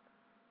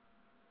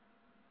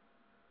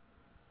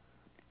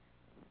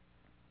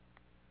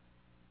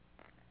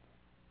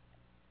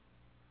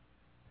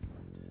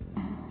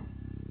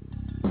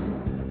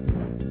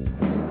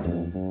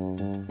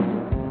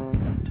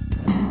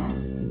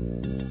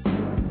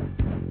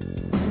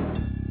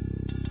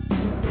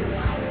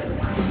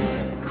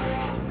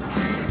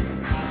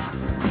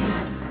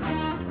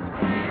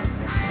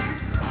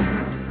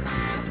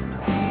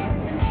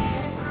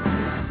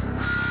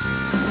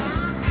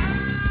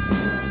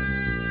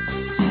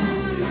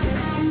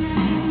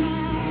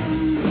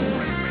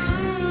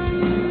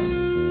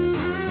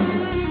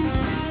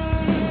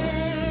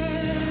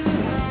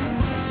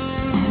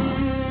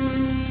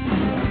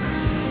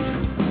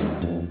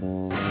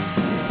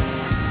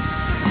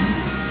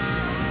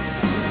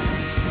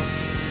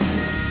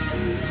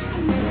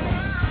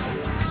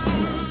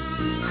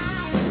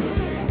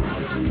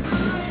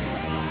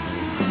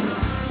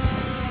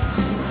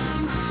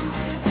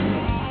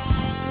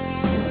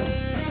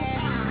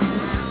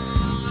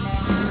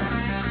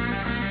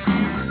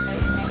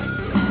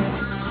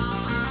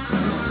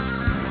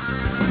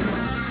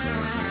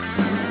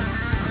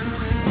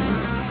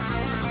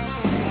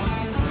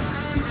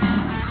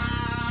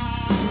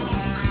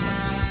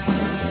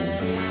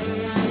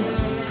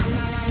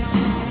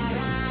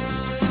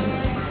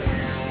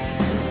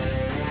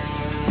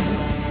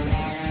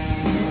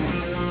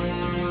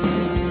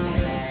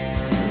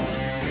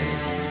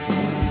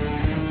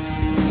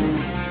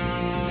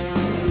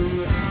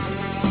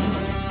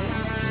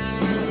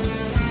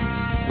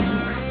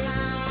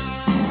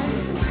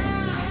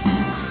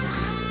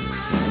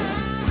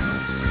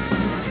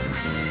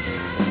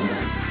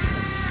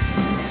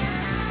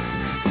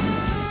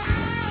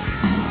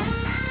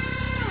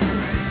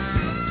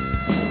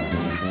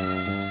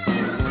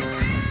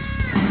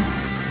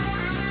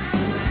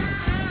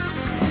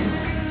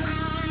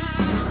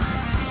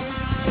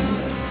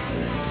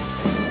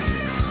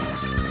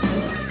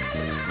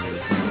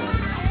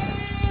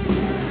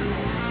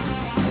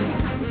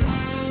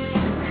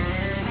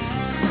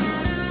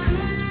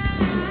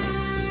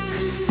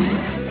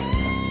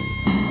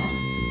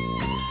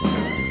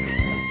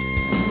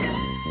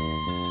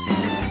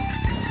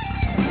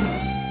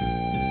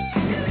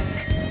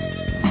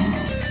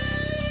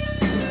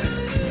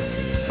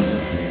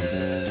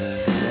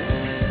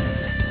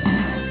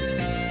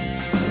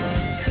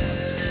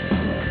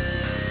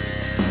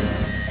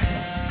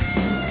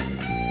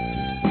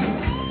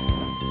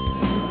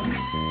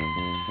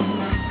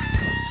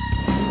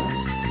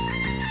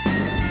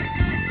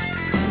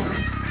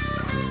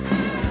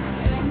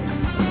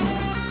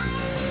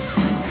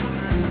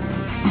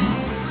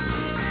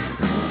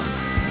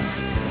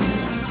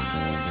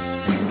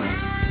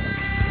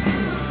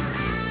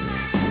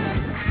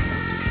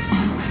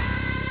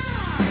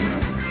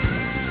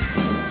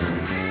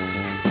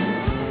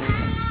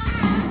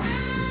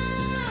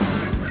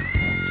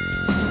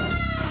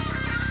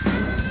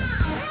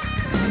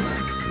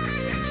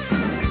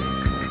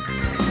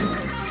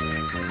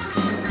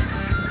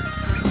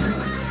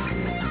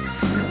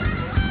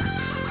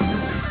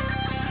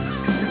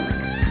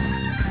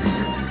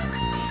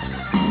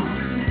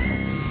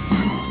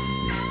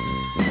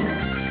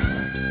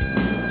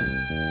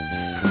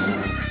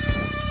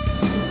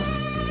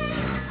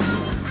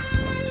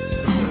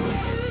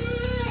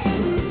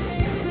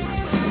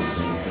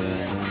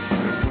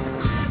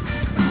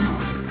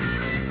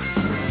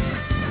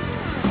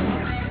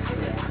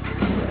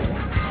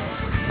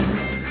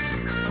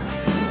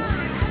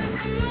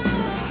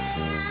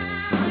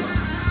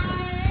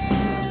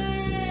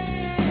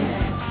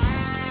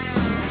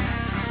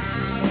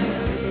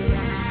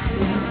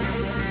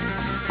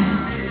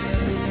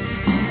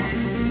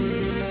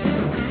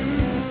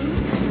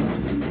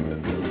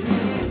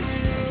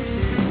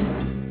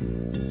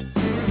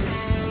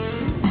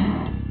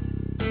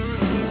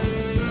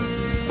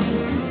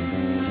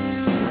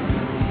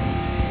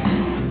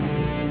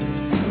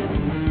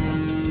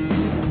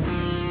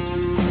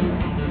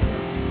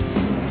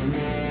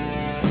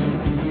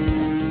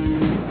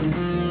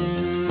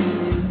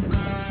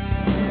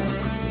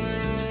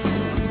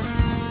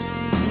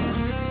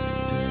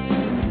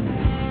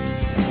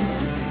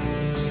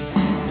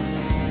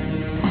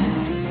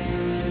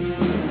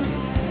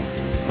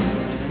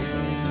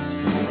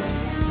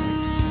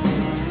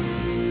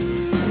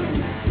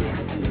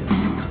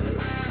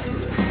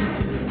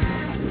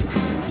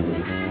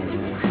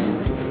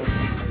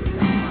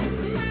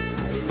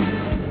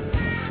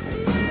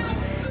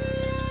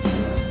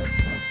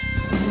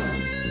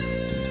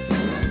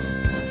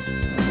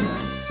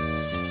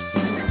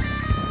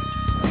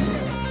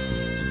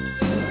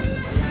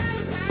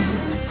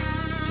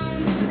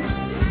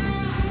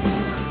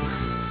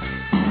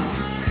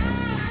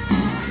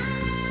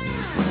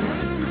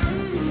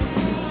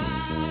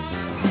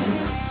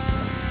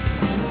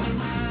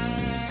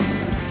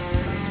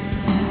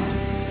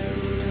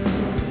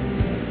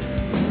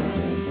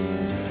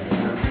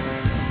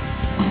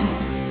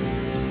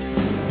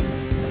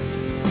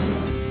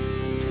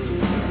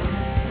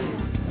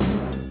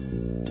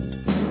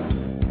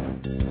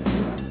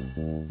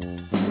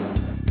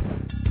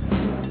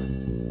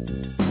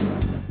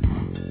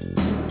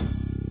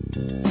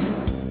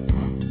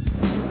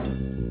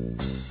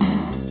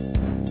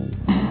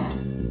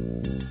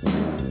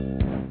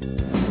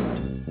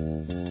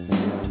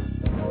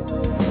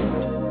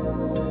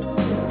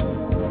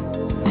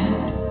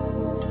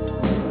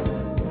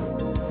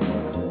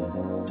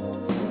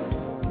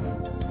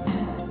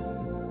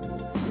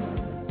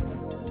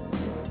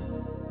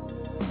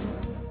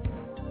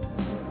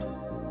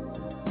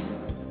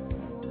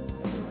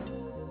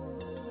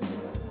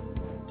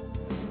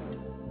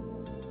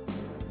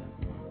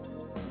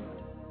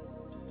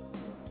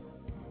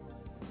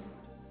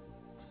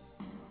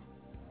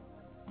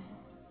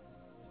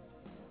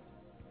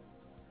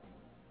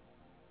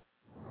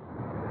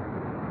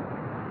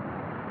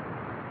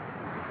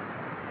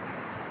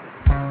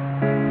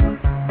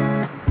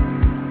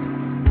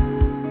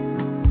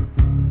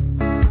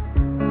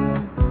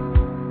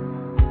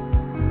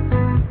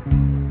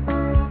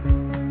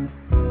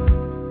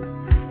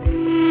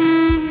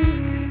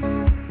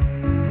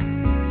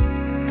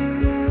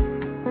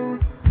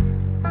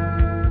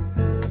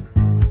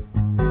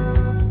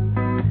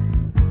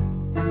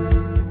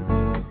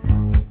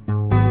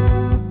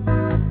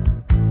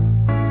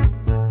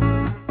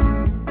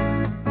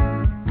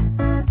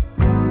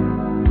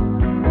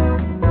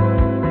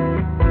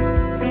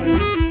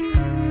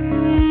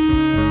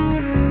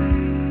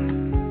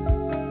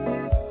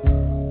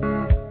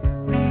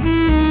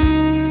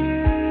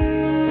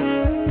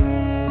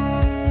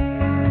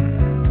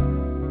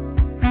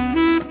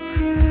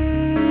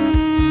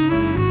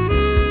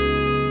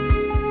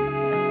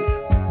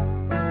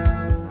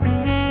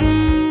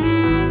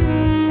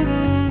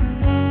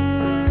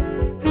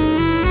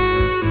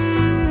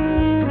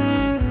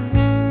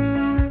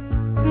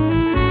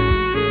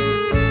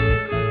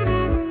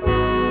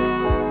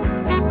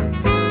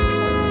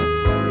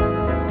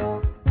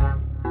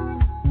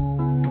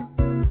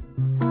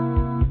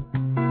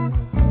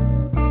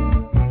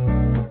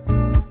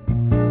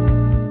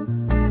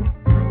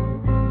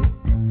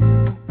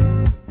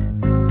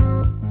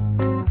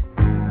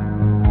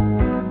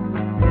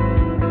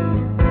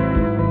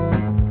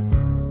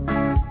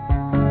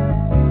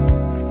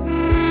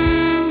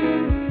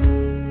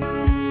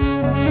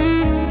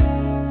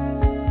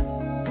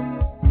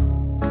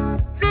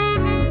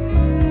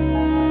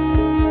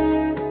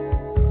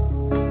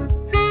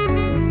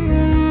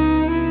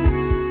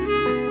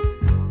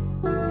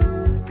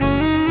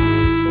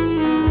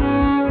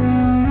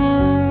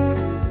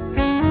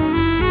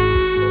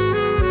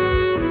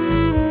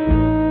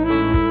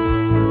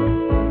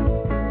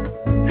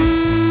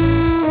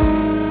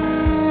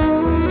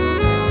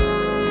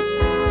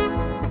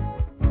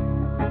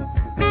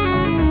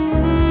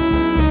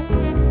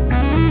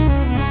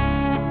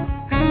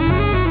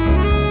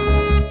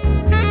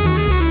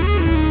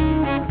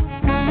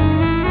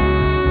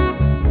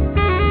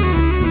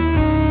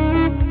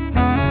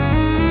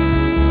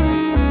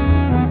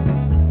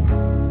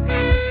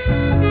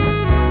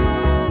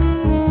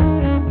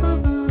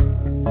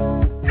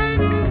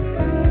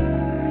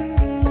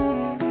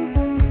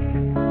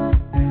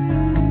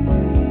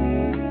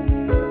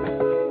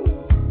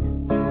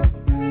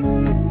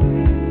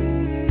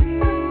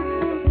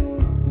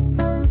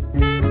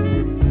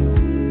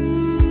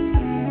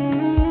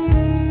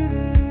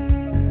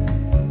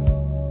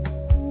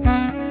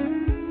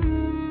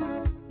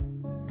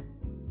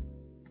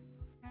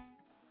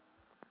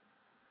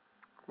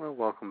 Well,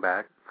 welcome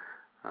back.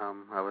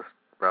 I was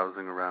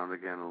browsing around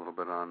again a little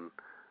bit on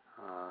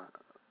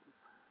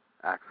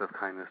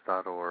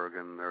actsofkindness.org,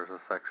 and there's a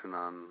section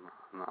on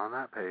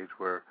that page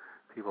where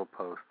people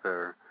post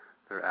their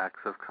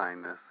acts of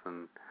kindness,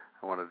 and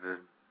I wanted to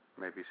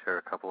maybe share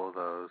a couple of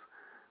those.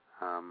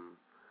 I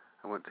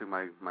went to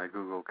my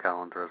Google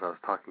Calendar, as I was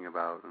talking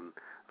about, and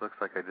it looks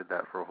like I did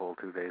that for a whole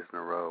 2 days in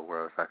a row, where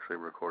I was actually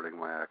recording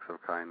my acts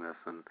of kindness,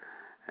 and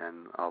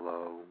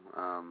although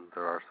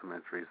there are some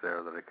entries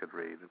there that I could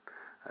read,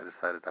 I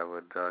decided I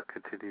would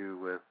continue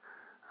with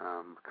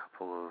a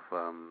couple of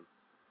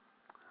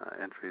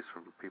entries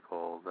from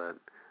people that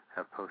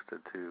have posted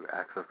to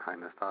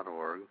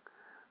actsofkindness.org.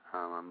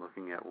 I'm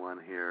looking at one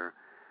here.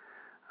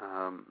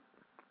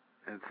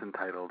 It's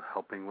entitled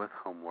Helping with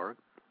Homework.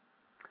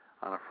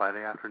 On a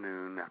Friday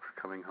afternoon, after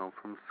coming home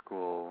from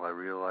school, I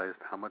realized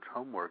how much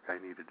homework I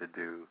needed to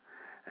do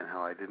and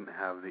how I didn't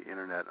have the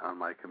internet on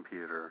my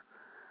computer.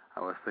 I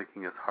was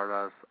thinking as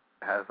hard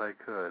as I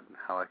could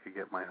how I could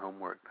get my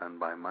homework done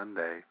by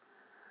Monday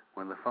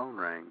when the phone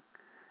rang.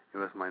 It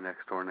was my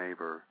next-door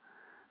neighbor.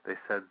 They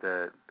said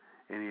that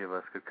any of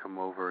us could come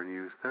over and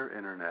use their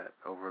internet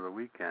over the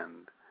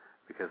weekend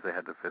because they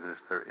had to finish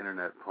their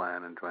internet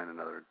plan and join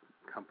another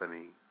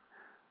company.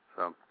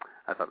 So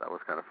I thought that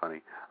was kind of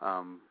funny.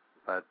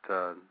 But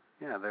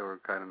they were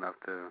kind enough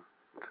to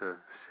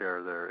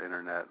share their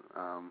internet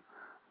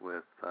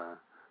with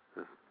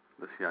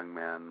this young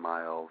man,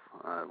 Miles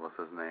was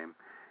his name,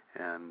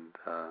 and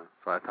so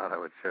I thought I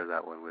would share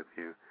that one with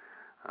you.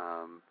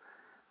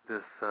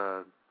 This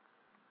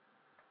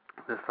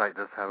site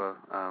does have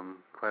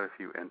quite a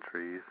few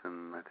entries,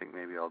 and I think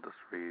maybe I'll just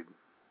read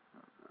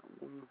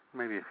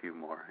maybe a few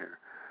more here.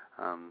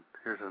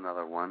 Here's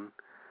another one.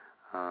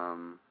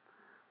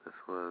 This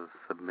was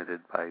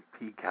submitted by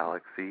P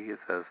Galaxy. It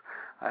says,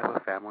 I have a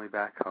family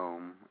back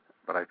home,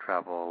 but I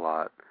travel a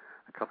lot.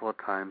 A couple of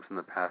times in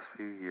the past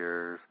few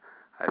years,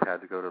 I've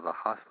had to go to the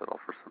hospital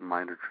for some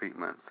minor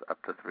treatments,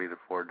 up to 3 to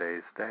 4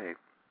 days stay.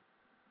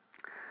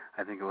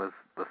 I think it was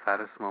the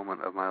saddest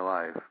moment of my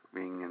life,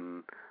 being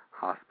in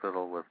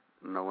hospital with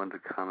no one to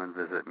come and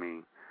visit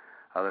me.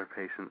 Other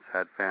patients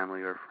had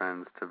family or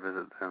friends to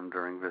visit them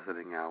during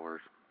visiting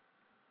hours.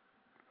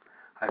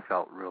 I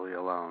felt really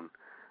alone.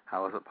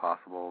 How is it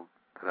possible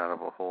that out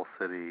of a whole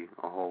city,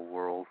 a whole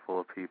world full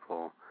of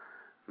people,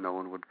 no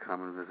one would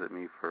come and visit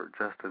me for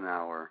just an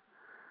hour?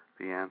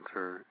 The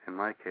answer, in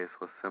my case,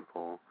 was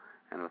simple,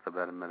 and with a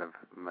bit of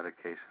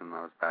medication,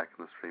 I was back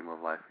in the stream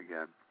of life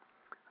again.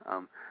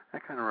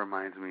 That kind of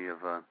reminds me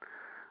of a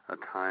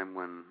time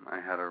when I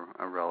had a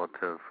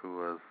relative who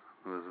was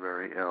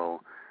very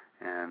ill,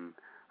 and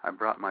I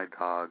brought my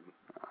dog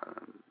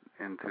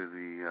into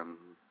the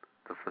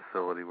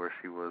facility where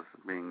she was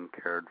being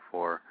cared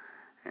for,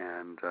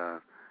 and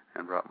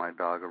brought my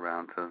dog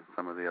around to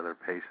some of the other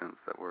patients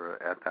that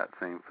were at that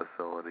same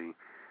facility.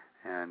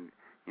 And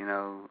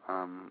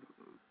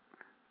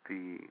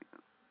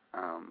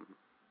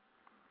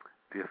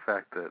the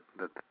effect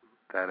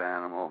that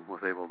animal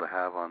was able to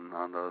have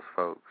on those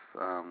folks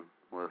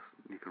was,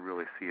 you could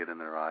really see it in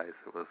their eyes.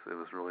 It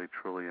was really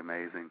truly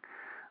amazing.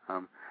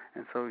 And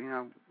so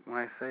when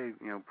I say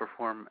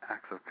perform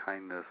acts of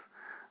kindness,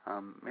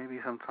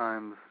 maybe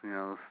sometimes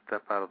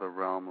step out of the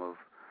realm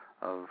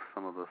of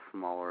some of the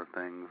smaller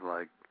things,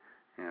 like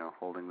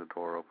holding the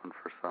door open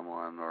for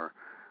someone, or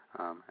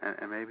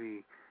and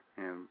maybe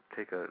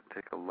take a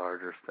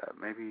larger step.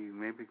 Maybe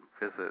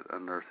visit a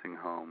nursing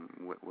home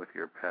with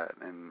your pet,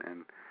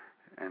 and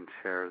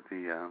share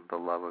the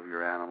love of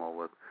your animal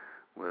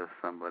with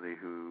somebody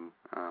who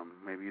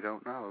maybe you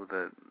don't know,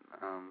 that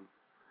I'm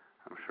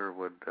sure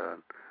would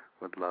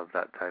love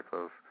that type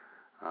of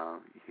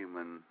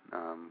human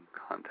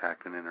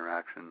contact and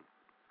interaction.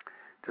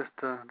 Just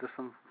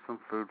some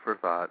food for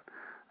thought,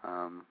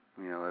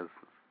 as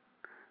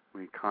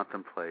we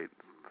contemplate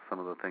some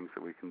of the things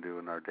that we can do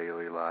in our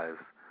daily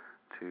lives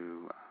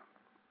to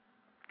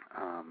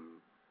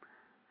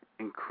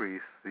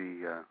increase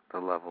the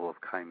level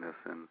of kindness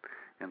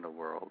in the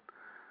world.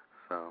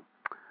 So,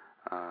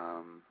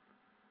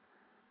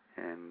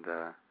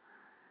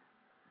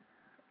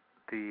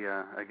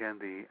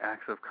 the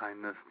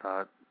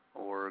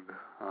actsofkindness.org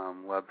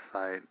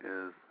website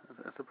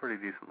it's a pretty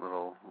decent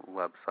little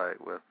website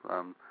with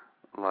a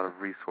lot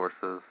of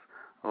resources,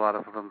 a lot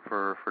of them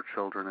for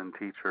children and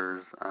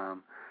teachers,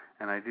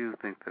 and I do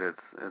think that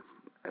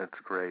it's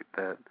great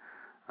that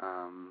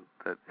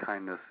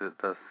kindness, it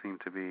does seem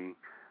to be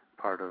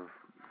part of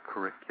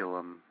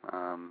curriculum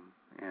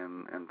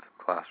in some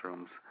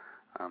classrooms,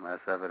 as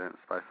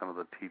evidenced by some of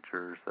the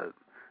teachers that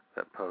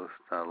post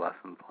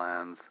lesson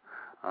plans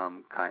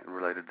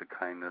related to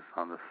kindness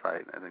on the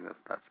site. I think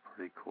that's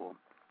pretty cool.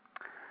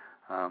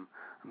 I'm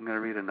going to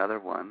read another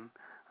one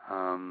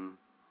from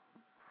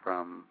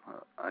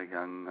a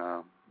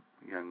young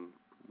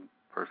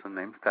person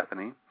named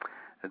Stephanie.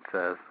 It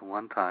says,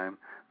 one time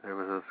there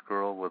was this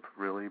girl with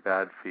really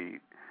bad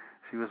feet.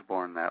 She was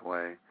born that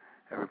way.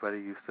 Everybody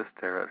used to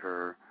stare at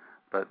her,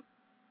 but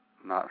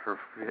not her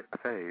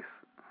face,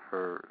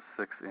 her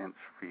 6-inch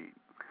feet.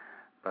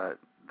 But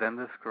then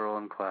this girl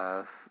in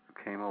class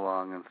came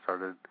along and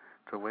started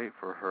to wait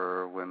for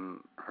her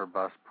when her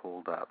bus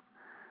pulled up.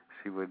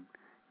 She would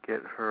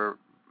get her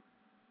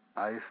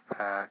ice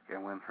pack,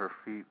 and when her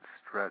feet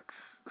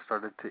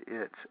started to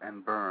itch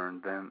and burn,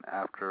 then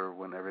after,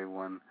 when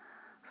everyone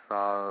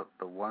saw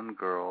the one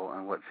girl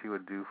and what she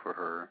would do for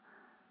her,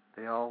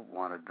 they all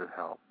wanted to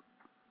help.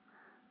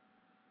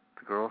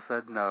 The girl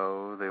said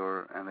no, they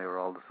were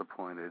all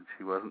disappointed.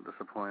 She wasn't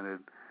disappointed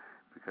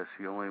because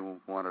she only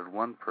wanted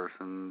one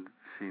person.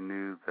 She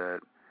knew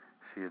that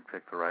she had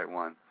picked the right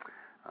one.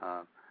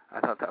 I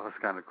thought that was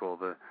kind of cool.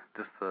 The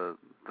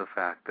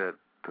fact that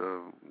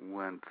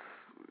once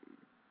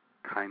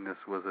kindness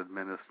was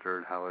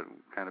administered, how it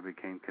kind of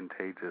became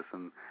contagious,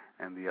 and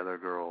the other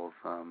girls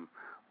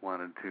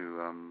wanted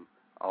to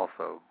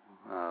also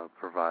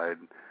provide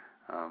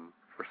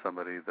for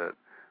somebody that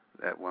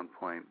at one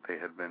point they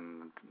had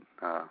been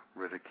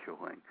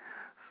ridiculing.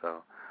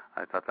 So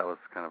I thought that was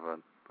kind of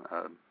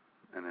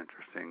an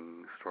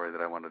interesting story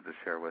that I wanted to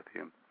share with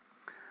you.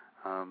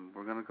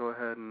 We're going to go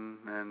ahead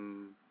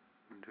and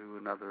do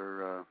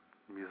another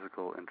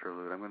musical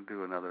interlude. I'm going to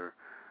do another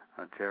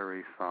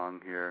Jerry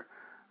song here.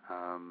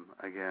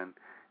 Again,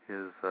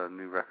 his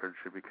new record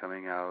should be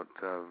coming out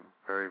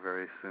very,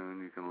 very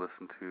soon. You can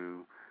listen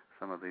to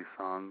some of these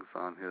songs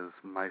on his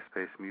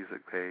MySpace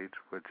music page,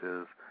 which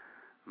is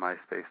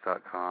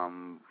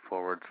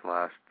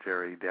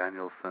myspace.com/Jerry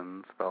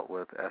Danielson, spelt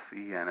with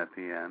S-E-N at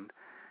the end.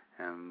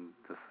 And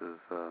this is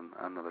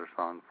another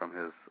song from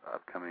his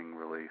upcoming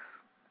release.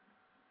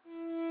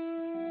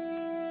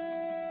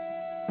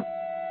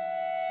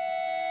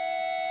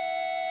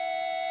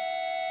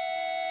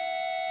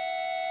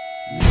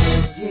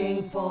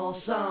 Looking for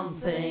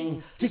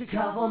something to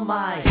cover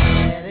my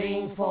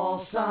heading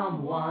for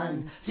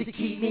someone to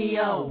keep me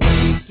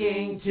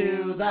awaking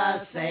to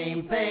the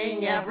same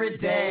thing every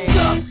day.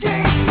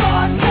 Looking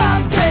for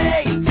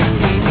something to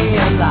keep me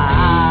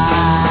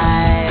alive.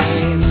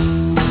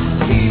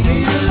 Keep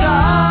me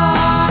alive.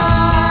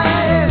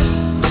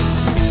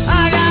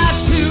 I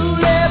got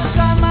tulips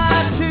on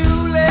my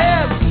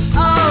tulips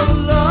all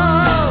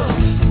alone.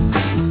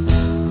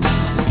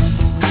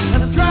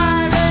 I'm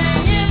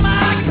driving in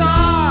my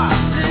car,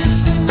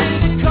 listening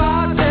to the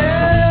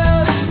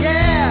cartels,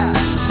 yeah.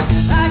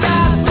 I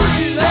got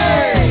 3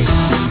 legs.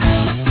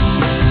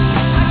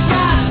 I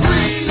got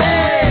 3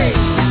 legs.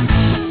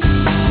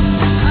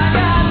 I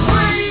got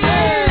 3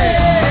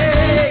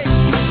 legs.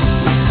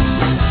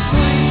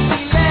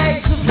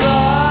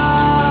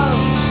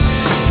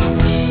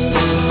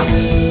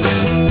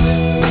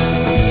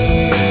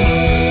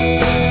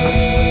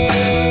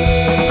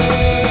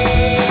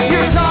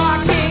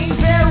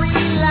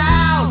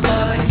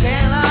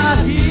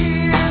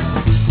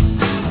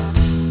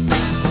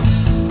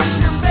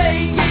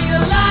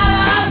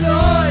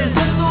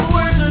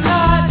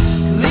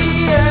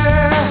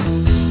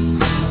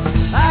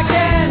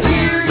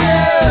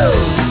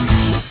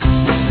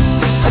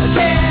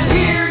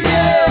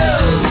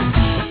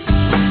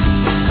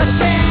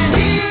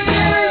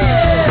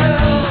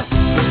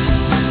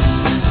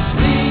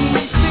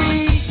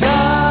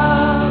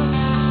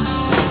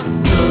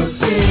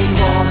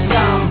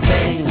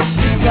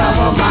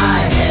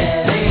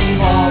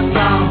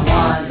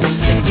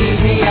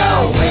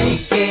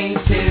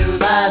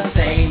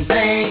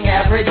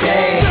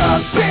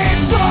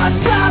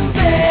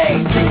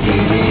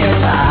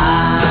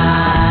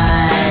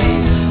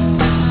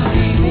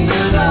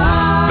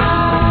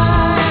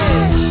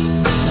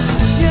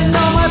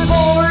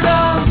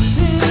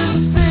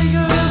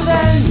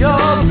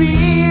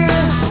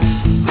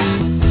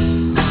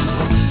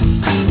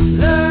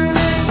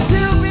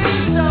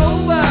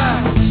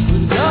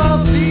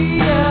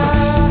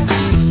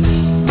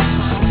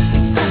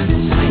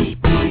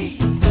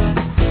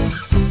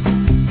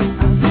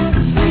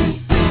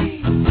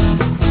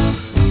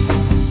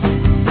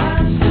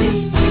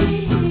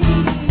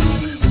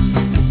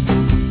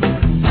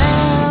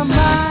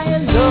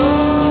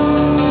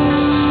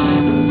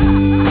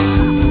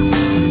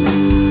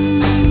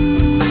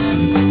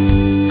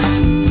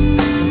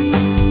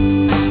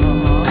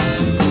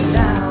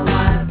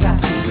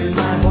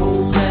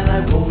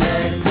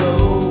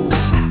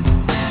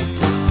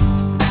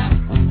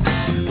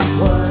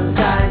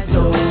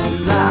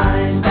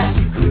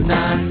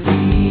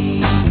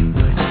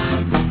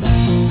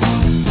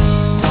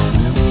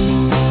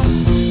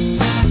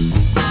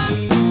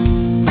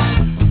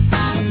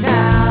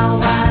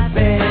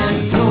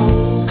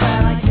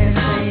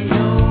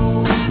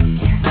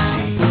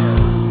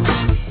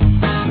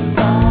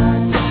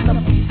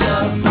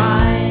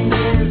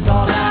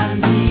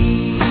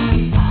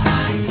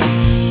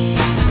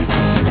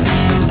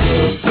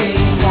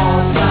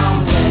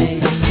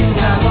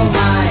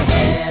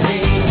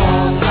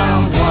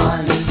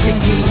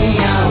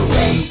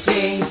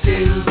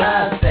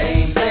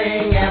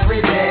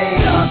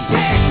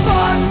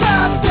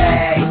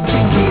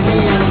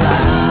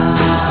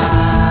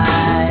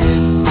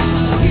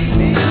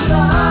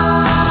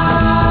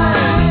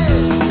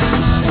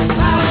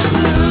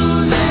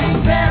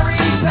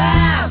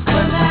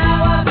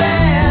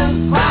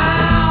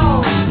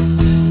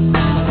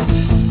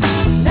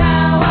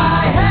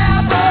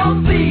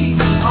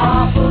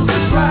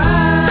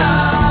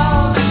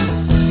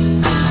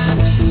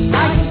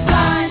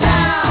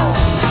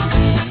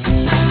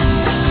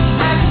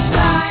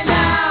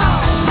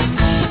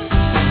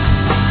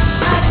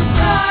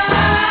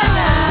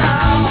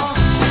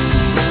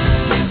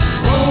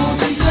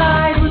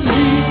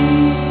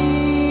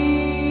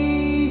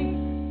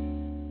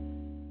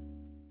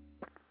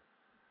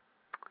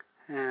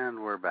 And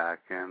we're back,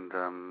 and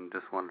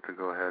just wanted to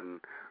go ahead and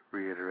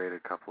reiterate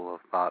a couple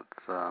of thoughts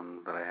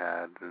that I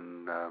had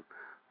and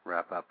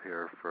wrap up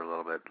here for a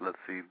little bit. Let's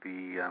see,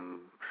 the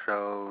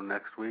show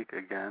next week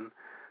again.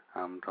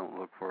 Don't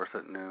look for us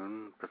at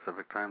noon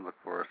Pacific time. Look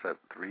for us at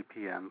 3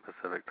 p.m.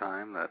 Pacific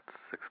time. That's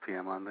 6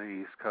 p.m. on the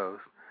East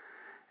Coast.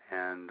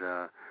 And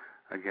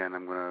again,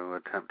 I'm going to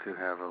attempt to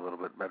have a little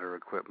bit better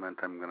equipment.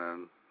 I'm going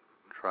to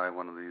try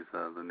one of these,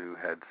 the new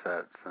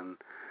headsets,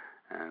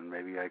 and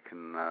maybe I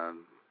can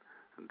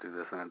do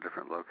this in a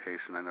different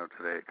location. I know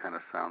today it kind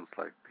of sounds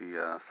like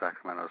the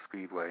Sacramento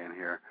Speedway in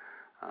here,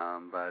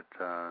 but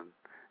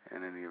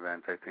in any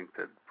event, I think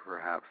that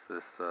perhaps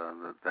this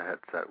the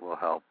headset will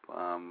help,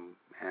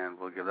 and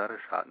we'll give that a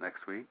shot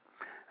next week.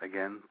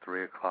 Again,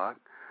 3 o'clock.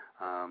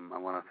 I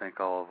want to thank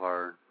all of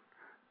our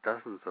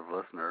dozens of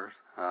listeners,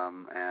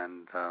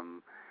 and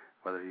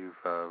whether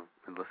you've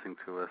been listening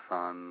to us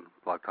on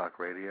Blog Talk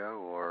Radio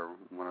or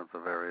one of the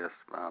various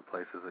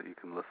places that you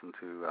can listen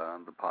to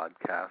the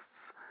podcasts,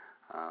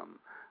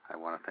 I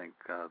want to thank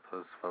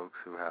those folks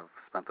who have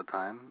spent the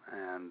time,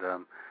 and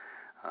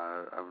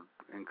I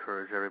would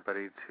encourage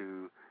everybody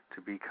to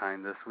be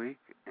kind this week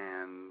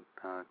and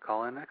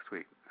call in next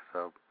week.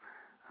 So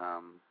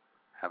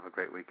have a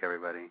great week,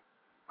 everybody.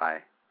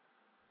 Bye.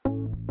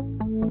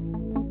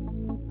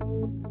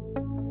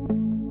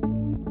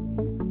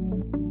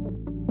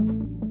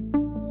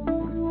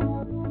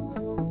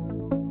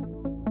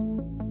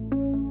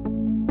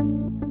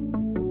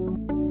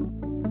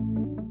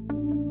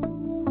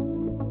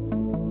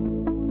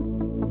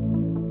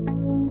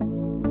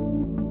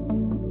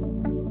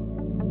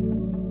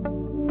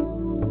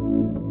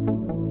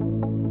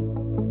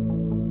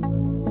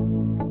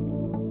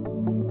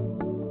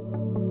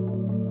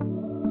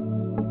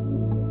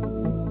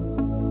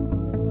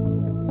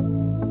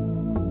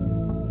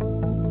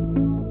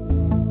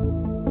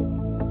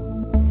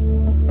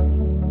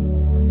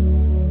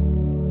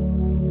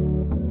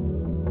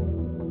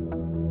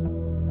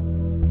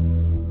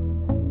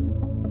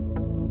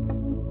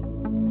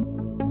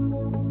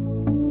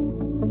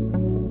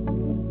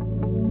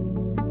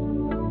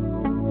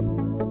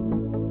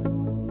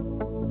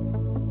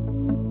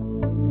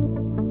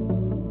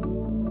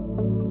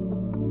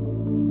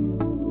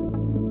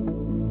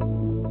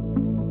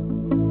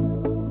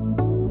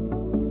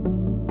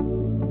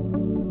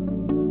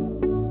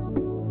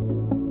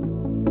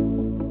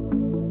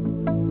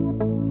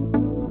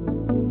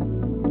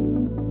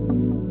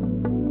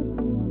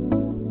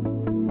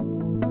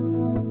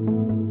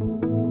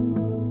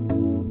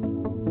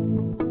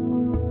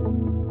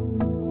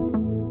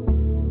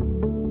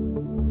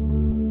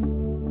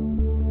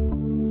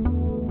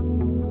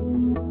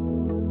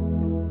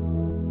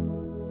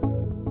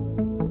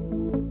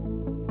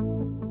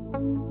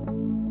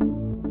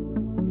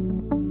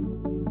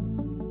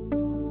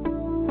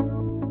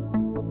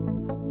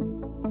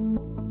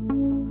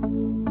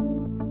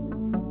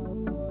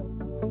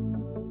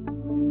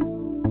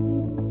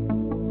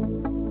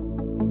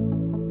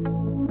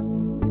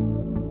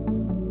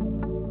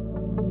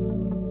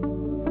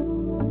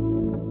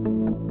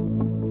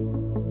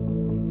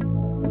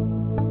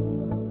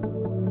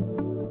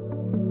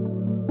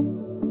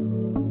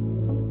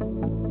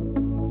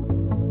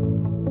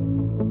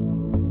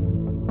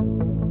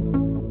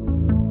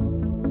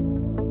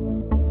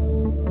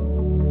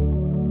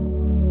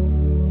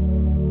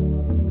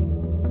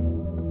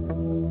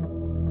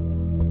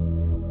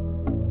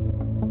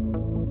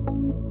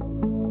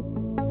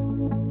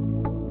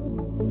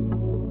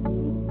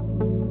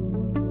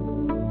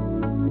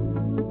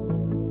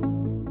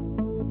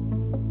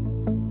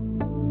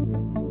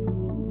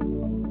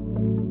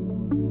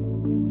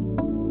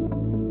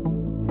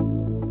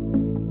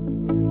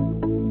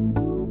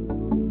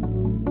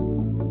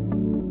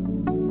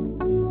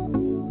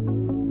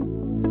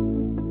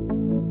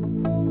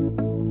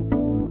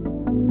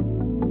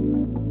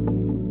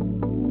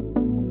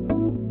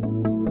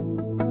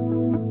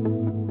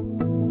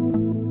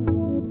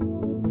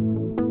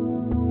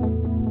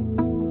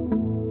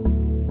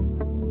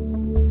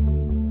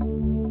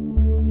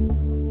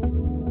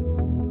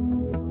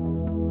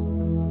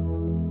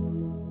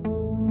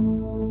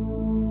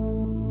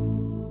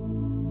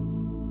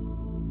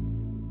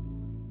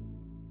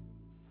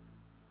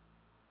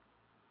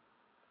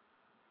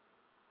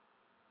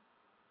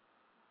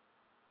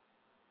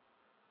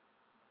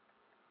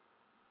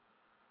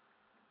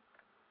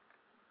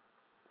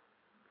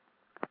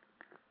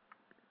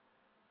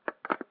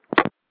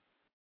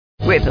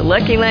 With the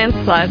Lucky Land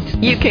Slots,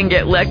 you can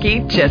get lucky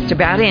just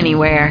about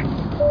anywhere.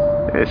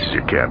 This is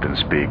your captain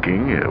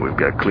speaking. We've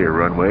got clear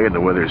runway and the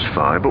weather's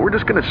fine, but we're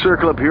just going to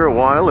circle up here a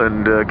while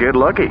and get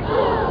lucky.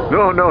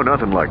 No,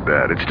 nothing like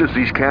that. It's just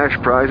these cash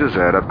prizes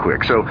add up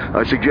quick. So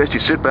I suggest you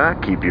sit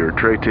back, keep your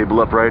tray table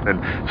upright,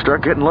 and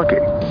start getting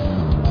lucky.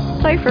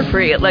 Play for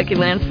free at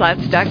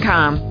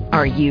LuckyLandSlots.com.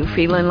 Are you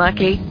feeling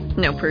lucky?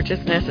 No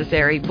purchase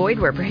necessary. Void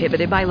where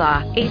prohibited by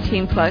law.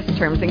 18+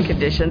 terms and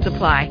conditions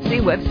apply. See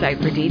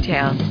website for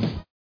details.